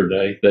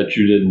yesterday that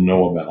you didn't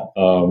know about.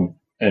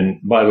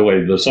 And by the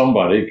way, the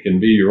somebody can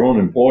be your own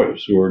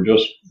employees who are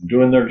just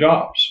doing their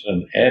jobs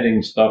and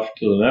adding stuff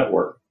to the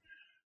network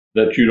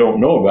that you don't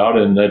know about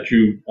and that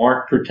you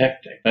aren't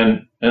protecting.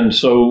 And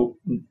so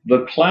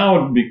the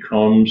cloud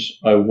becomes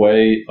a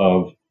way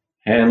of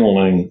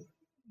handling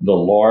the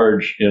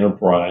large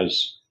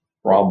enterprise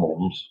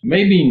problems,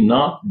 maybe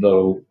not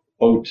though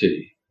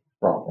OT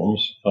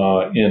problems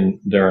in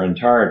their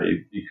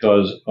entirety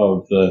because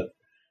of the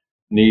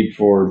need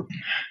for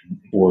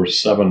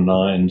 7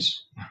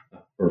 nines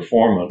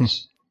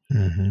performance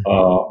on a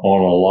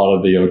lot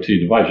of the OT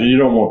devices. You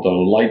don't want the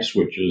light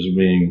switches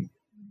being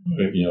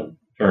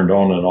turned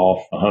on and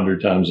off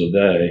 100 times a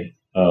day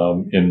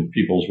in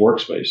people's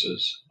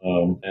workspaces.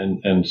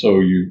 And so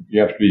you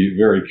have to be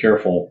very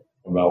careful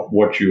about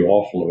what you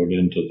offload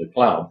into the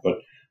cloud. But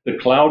the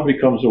cloud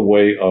becomes a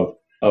way of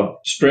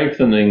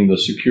strengthening the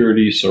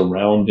security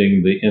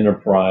surrounding the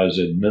enterprise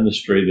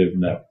administrative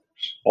networks.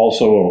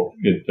 Also,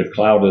 the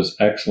cloud is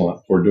excellent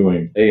for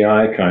doing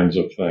AI kinds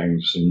of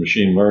things and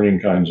machine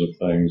learning kinds of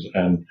things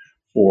and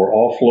for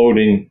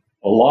offloading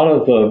a lot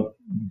of the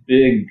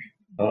big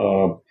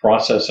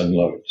processing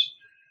loads.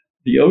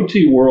 The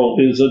OT world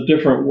is a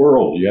different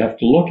world. You have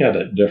to look at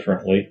it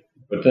differently,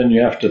 but then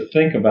you have to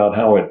think about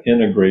how it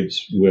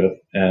integrates with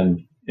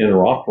and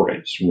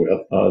interoperates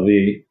with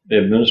the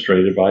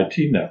administrative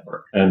IT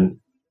network. And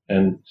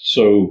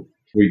so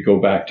we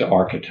go back to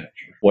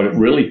architecture. What it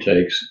really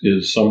takes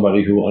is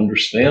somebody who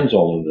understands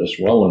all of this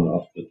well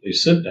enough that they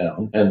sit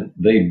down and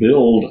they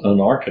build an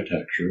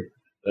architecture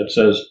that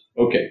says,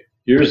 okay,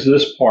 here's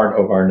this part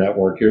of our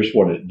network, here's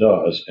what it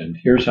does, and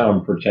here's how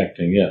I'm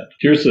protecting it.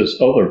 Here's this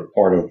other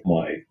part of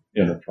my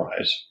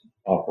enterprise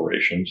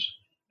operations,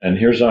 and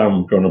here's how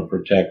I'm going to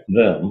protect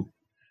them.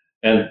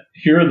 And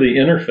here are the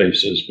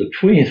interfaces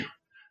between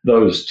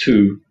those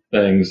two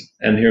things,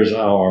 and here's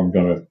how I'm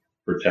going to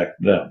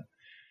protect them.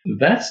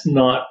 That's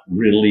not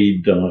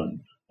really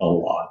done a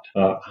lot.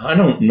 I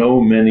don't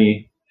know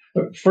many.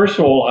 First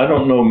of all, I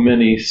don't know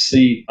many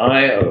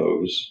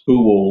CIOs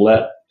who will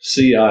let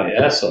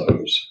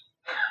CISOs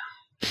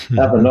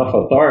have enough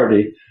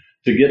authority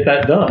to get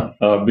that done,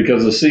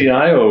 because the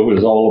CIO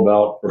is all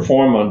about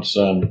performance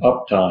and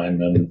uptime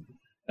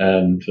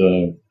and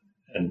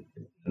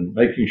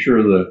making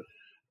sure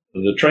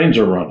the trains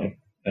are running,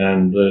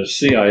 and the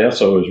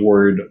CISO is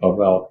worried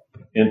about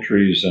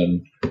entries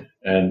and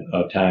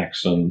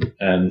attacks and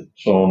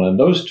so on. And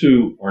those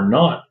two are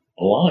not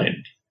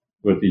aligned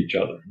with each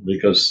other,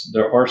 because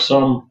there are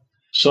some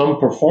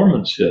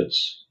performance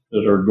hits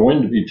that are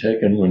going to be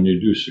taken when you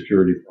do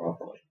security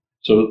properly.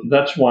 So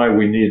that's why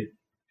we need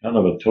kind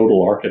of a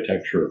total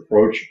architecture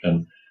approach.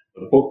 And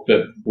the book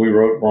that we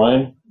wrote,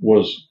 Brian,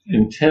 was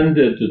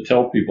intended to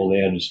tell people they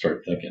had to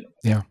start thinking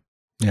about it.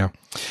 Yeah.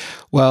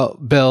 Well,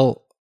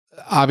 Bill,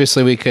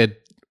 obviously we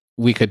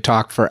could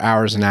talk for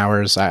hours and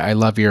hours. I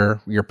love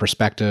your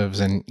perspectives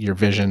and your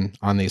vision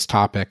on these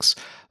topics.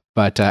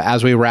 But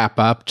as we wrap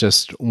up,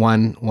 just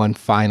one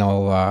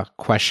final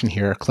question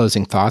here,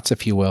 closing thoughts,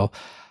 if you will.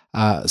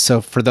 So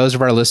for those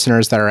of our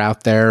listeners that are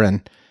out there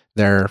and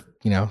they're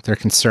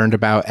concerned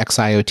about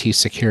xIoT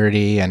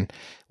security, and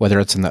whether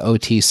it's on the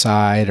OT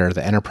side or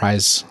the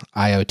enterprise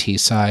IoT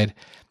side,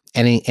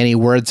 any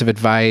words of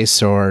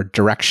advice or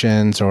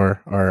directions or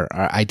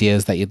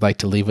ideas that you'd like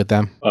to leave with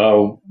them?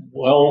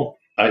 Well,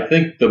 I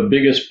think the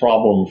biggest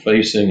problem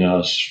facing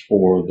us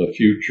for the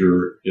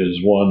future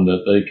is one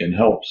that they can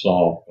help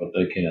solve, but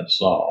they can't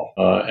solve.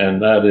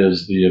 And that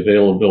is the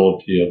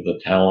availability of the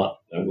talent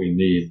that we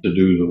need to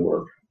do the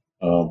work.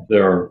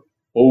 There are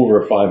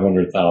over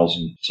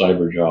 500,000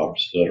 cyber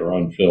jobs that are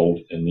unfilled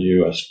in the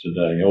U.S.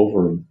 today,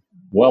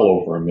 well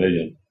over 1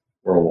 million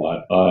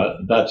worldwide.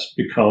 That's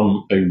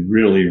become a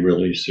really,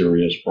 really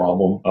serious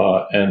problem.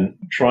 And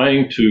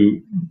trying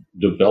to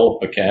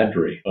develop a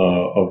cadre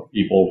of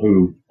people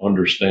who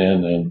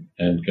understand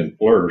and can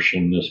flourish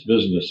in this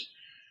business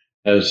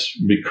has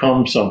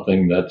become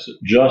something that's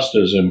just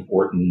as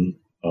important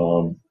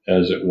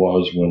as it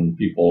was when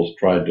people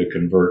tried to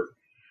convert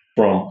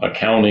from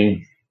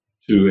accounting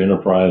to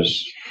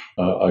enterprise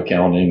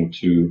accounting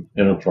to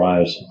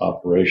enterprise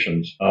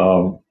operations.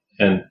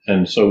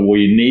 And so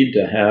we need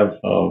to have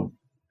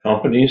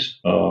companies,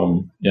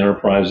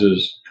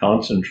 enterprises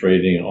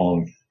concentrating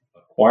on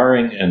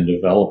acquiring and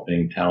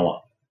developing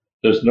talent.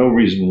 There's no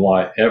reason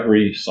why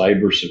every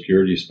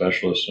cybersecurity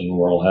specialist in the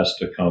world has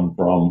to come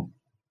from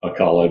a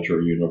college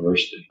or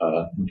university.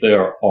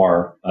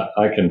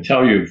 I can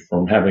tell you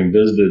from having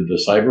visited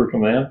the Cyber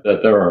Command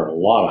that there are a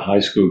lot of high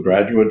school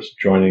graduates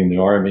joining the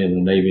Army and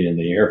the Navy and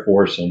the Air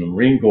Force and the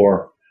Marine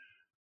Corps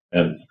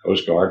and the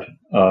Coast Guard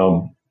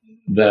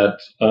that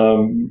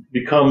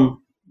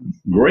become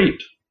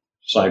great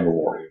cyber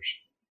warriors.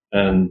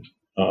 And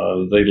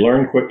they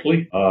learn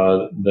quickly.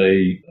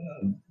 They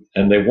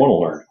want to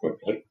learn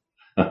quickly.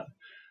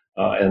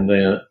 And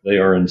they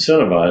are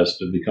incentivized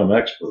to become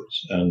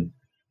experts. And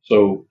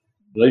so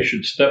they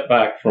should step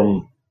back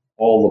from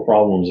all the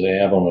problems they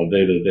have on a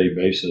day-to-day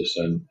basis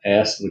and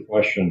ask the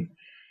question,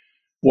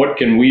 what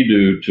can we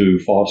do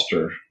to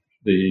foster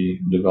the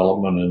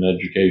development and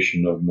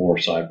education of more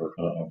cyber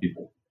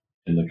people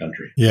in the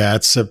country? Yeah,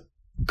 it's a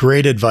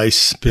great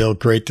advice, Bill.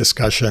 Great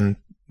discussion.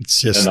 It's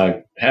just, and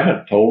I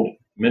haven't told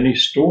many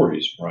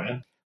stories,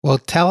 Brian. Well,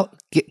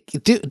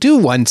 do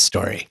one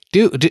story.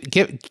 Give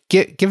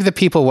the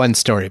people one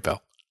story,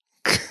 Bill.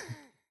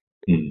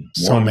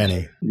 So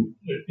many.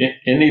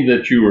 Any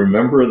that you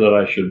remember that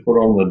I should put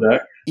on the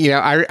deck?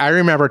 I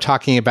remember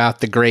talking about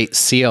the Great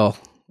Seal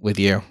with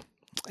you,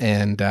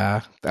 and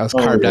that was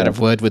carved out of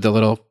wood with a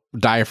little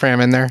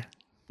diaphragm in there.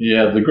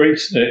 Yeah, the Great.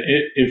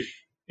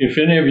 If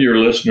any of your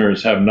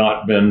listeners have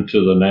not been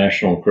to the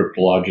National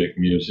Cryptologic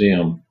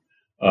Museum,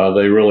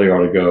 they really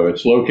ought to go.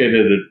 It's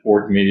located at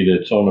Fort Meade.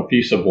 It's on a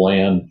piece of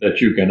land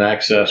that you can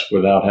access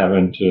without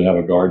having to have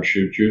a guard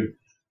shoot you.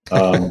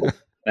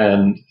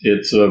 And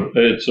it's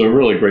a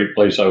really great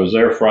place. I was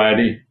there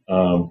Friday.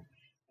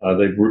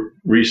 They've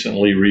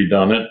recently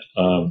redone it.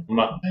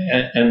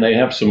 And they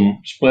have some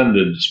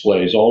splendid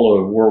displays, all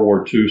of World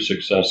War II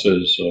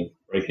successes of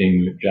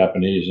breaking the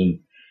Japanese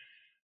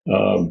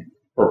and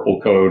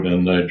Purple Code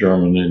and the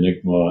German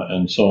Enigma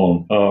and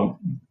so on.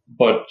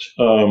 But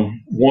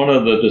one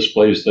of the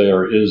displays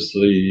there is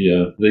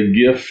the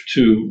gift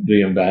to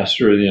the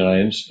ambassador of the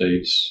United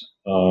States.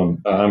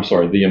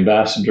 The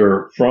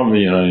ambassador from the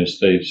United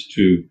States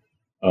to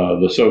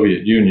the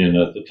Soviet Union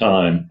at the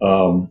time.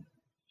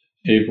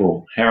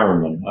 Avril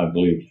Harriman, I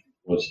believe,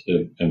 was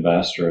the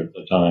ambassador at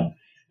the time.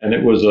 And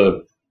it was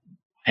a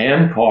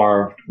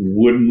hand-carved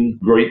wooden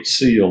Great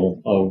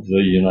Seal of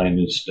the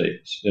United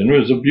States. And it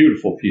was a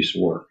beautiful piece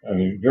of work. I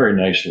mean, very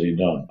nicely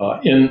done.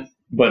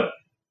 But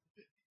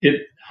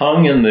it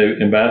hung in the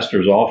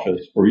ambassador's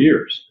office for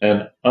years,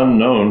 and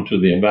unknown to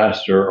the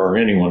ambassador or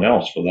anyone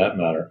else for that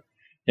matter.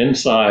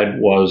 Inside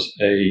was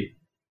a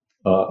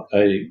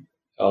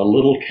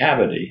little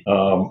cavity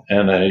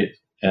and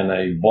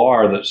a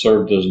bar that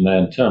served as an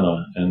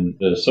antenna, and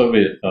the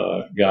Soviet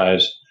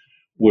guys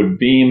would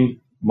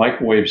beam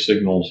microwave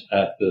signals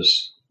at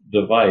this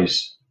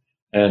device,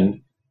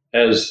 and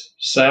as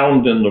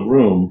sound in the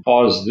room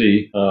caused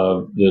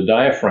the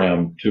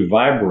diaphragm to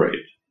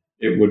vibrate,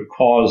 it would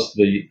cause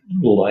the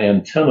little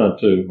antenna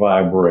to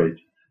vibrate,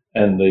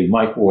 and the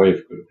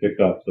microwave could pick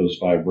up those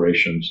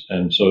vibrations.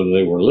 And so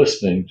they were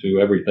listening to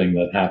everything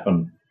that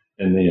happened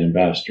in the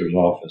ambassador's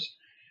office.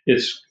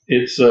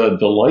 It's a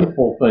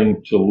delightful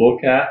thing to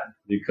look at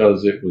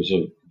because it was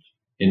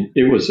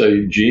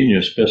a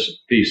genius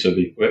piece of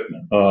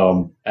equipment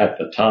at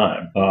the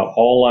time.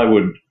 All I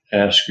would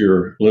ask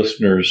your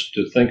listeners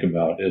to think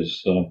about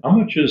is how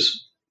much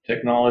has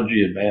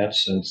technology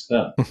advanced since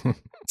then?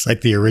 It's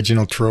like the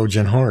original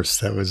Trojan horse.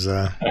 That was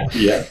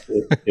yes,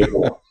 it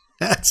was.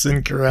 That's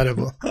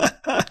incredible.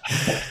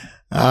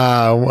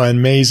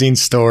 Amazing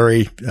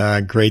story.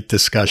 Great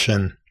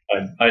discussion.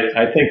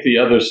 I think the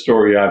other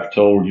story I've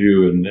told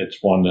you, and it's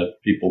one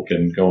that people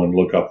can go and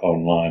look up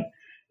online,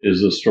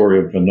 is the story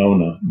of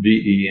Venona,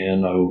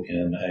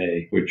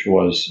 Venona, which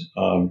was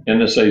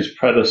NSA's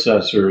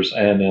predecessors,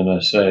 and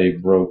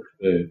NSA broke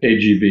the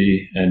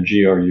KGB and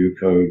GRU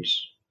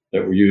codes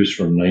that were used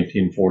from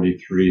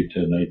 1943 to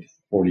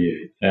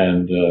 1948.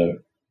 And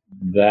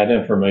that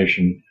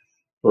information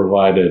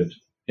provided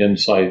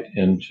insight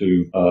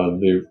into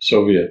the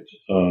Soviet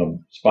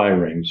spy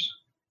rings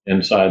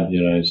inside the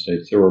United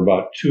States. There were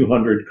about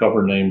 200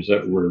 cover names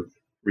that were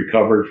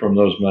recovered from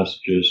those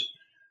messages,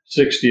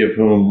 60 of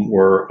whom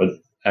were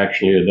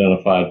actually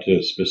identified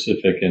to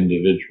specific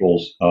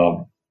individuals.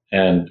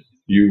 And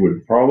you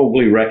would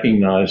probably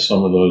recognize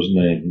some of those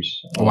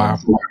names. Wow.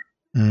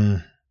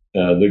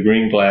 The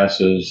green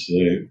glasses,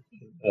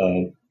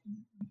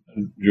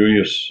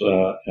 Julius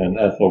and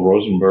Ethel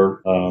Rosenberg.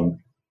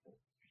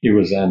 He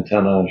was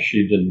Antenna.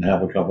 She didn't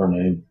have a cover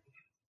name.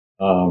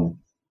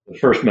 The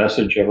first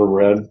message ever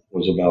read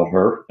was about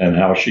her and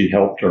how she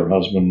helped her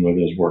husband with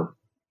his work.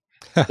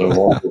 So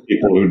all the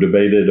people who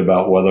debated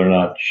about whether or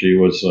not she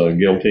was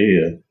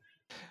guilty,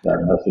 that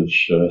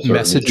message.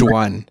 Message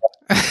one.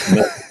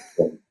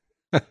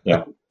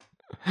 Yeah.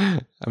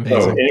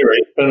 Amazing. So anyway,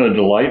 it's been a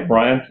delight,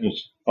 Brian.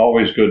 It's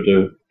always good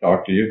to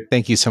talk to you.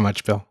 Thank you so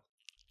much, Bill.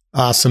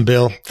 Awesome,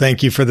 Bill.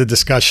 Thank you for the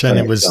discussion.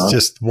 Thanks, it was John.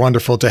 Just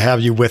wonderful to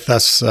have you with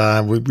us.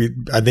 I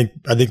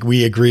think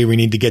we agree we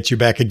need to get you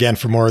back again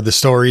for more of the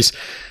stories.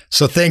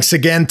 So thanks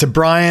again to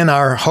Brian,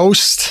 our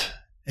host,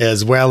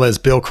 as well as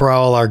Bill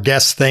Crowell, our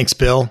guest. Thanks,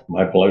 Bill.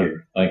 My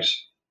pleasure. Thanks.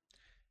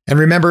 And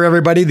remember,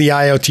 everybody, the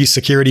IoT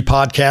Security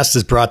Podcast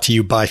is brought to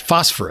you by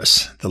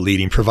Phosphorus, the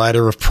leading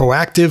provider of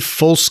proactive,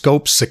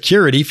 full-scope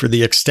security for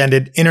the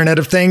extended Internet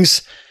of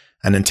Things.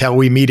 And until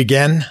we meet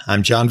again,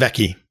 I'm John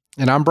Vecchi.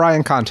 And I'm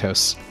Brian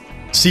Contos.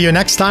 See you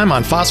next time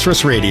on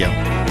Phosphorus Radio.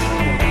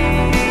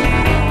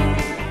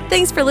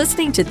 Thanks for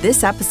listening to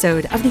this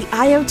episode of the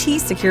IoT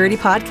Security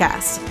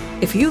Podcast.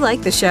 If you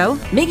like the show,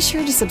 make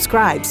sure to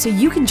subscribe so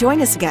you can join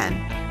us again.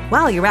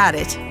 While you're at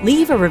it,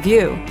 leave a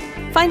review.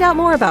 Find out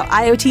more about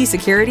IoT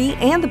security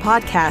and the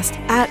podcast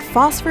at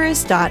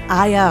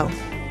phosphorus.io.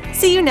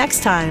 See you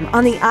next time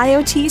on the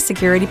IoT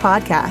Security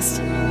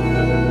Podcast.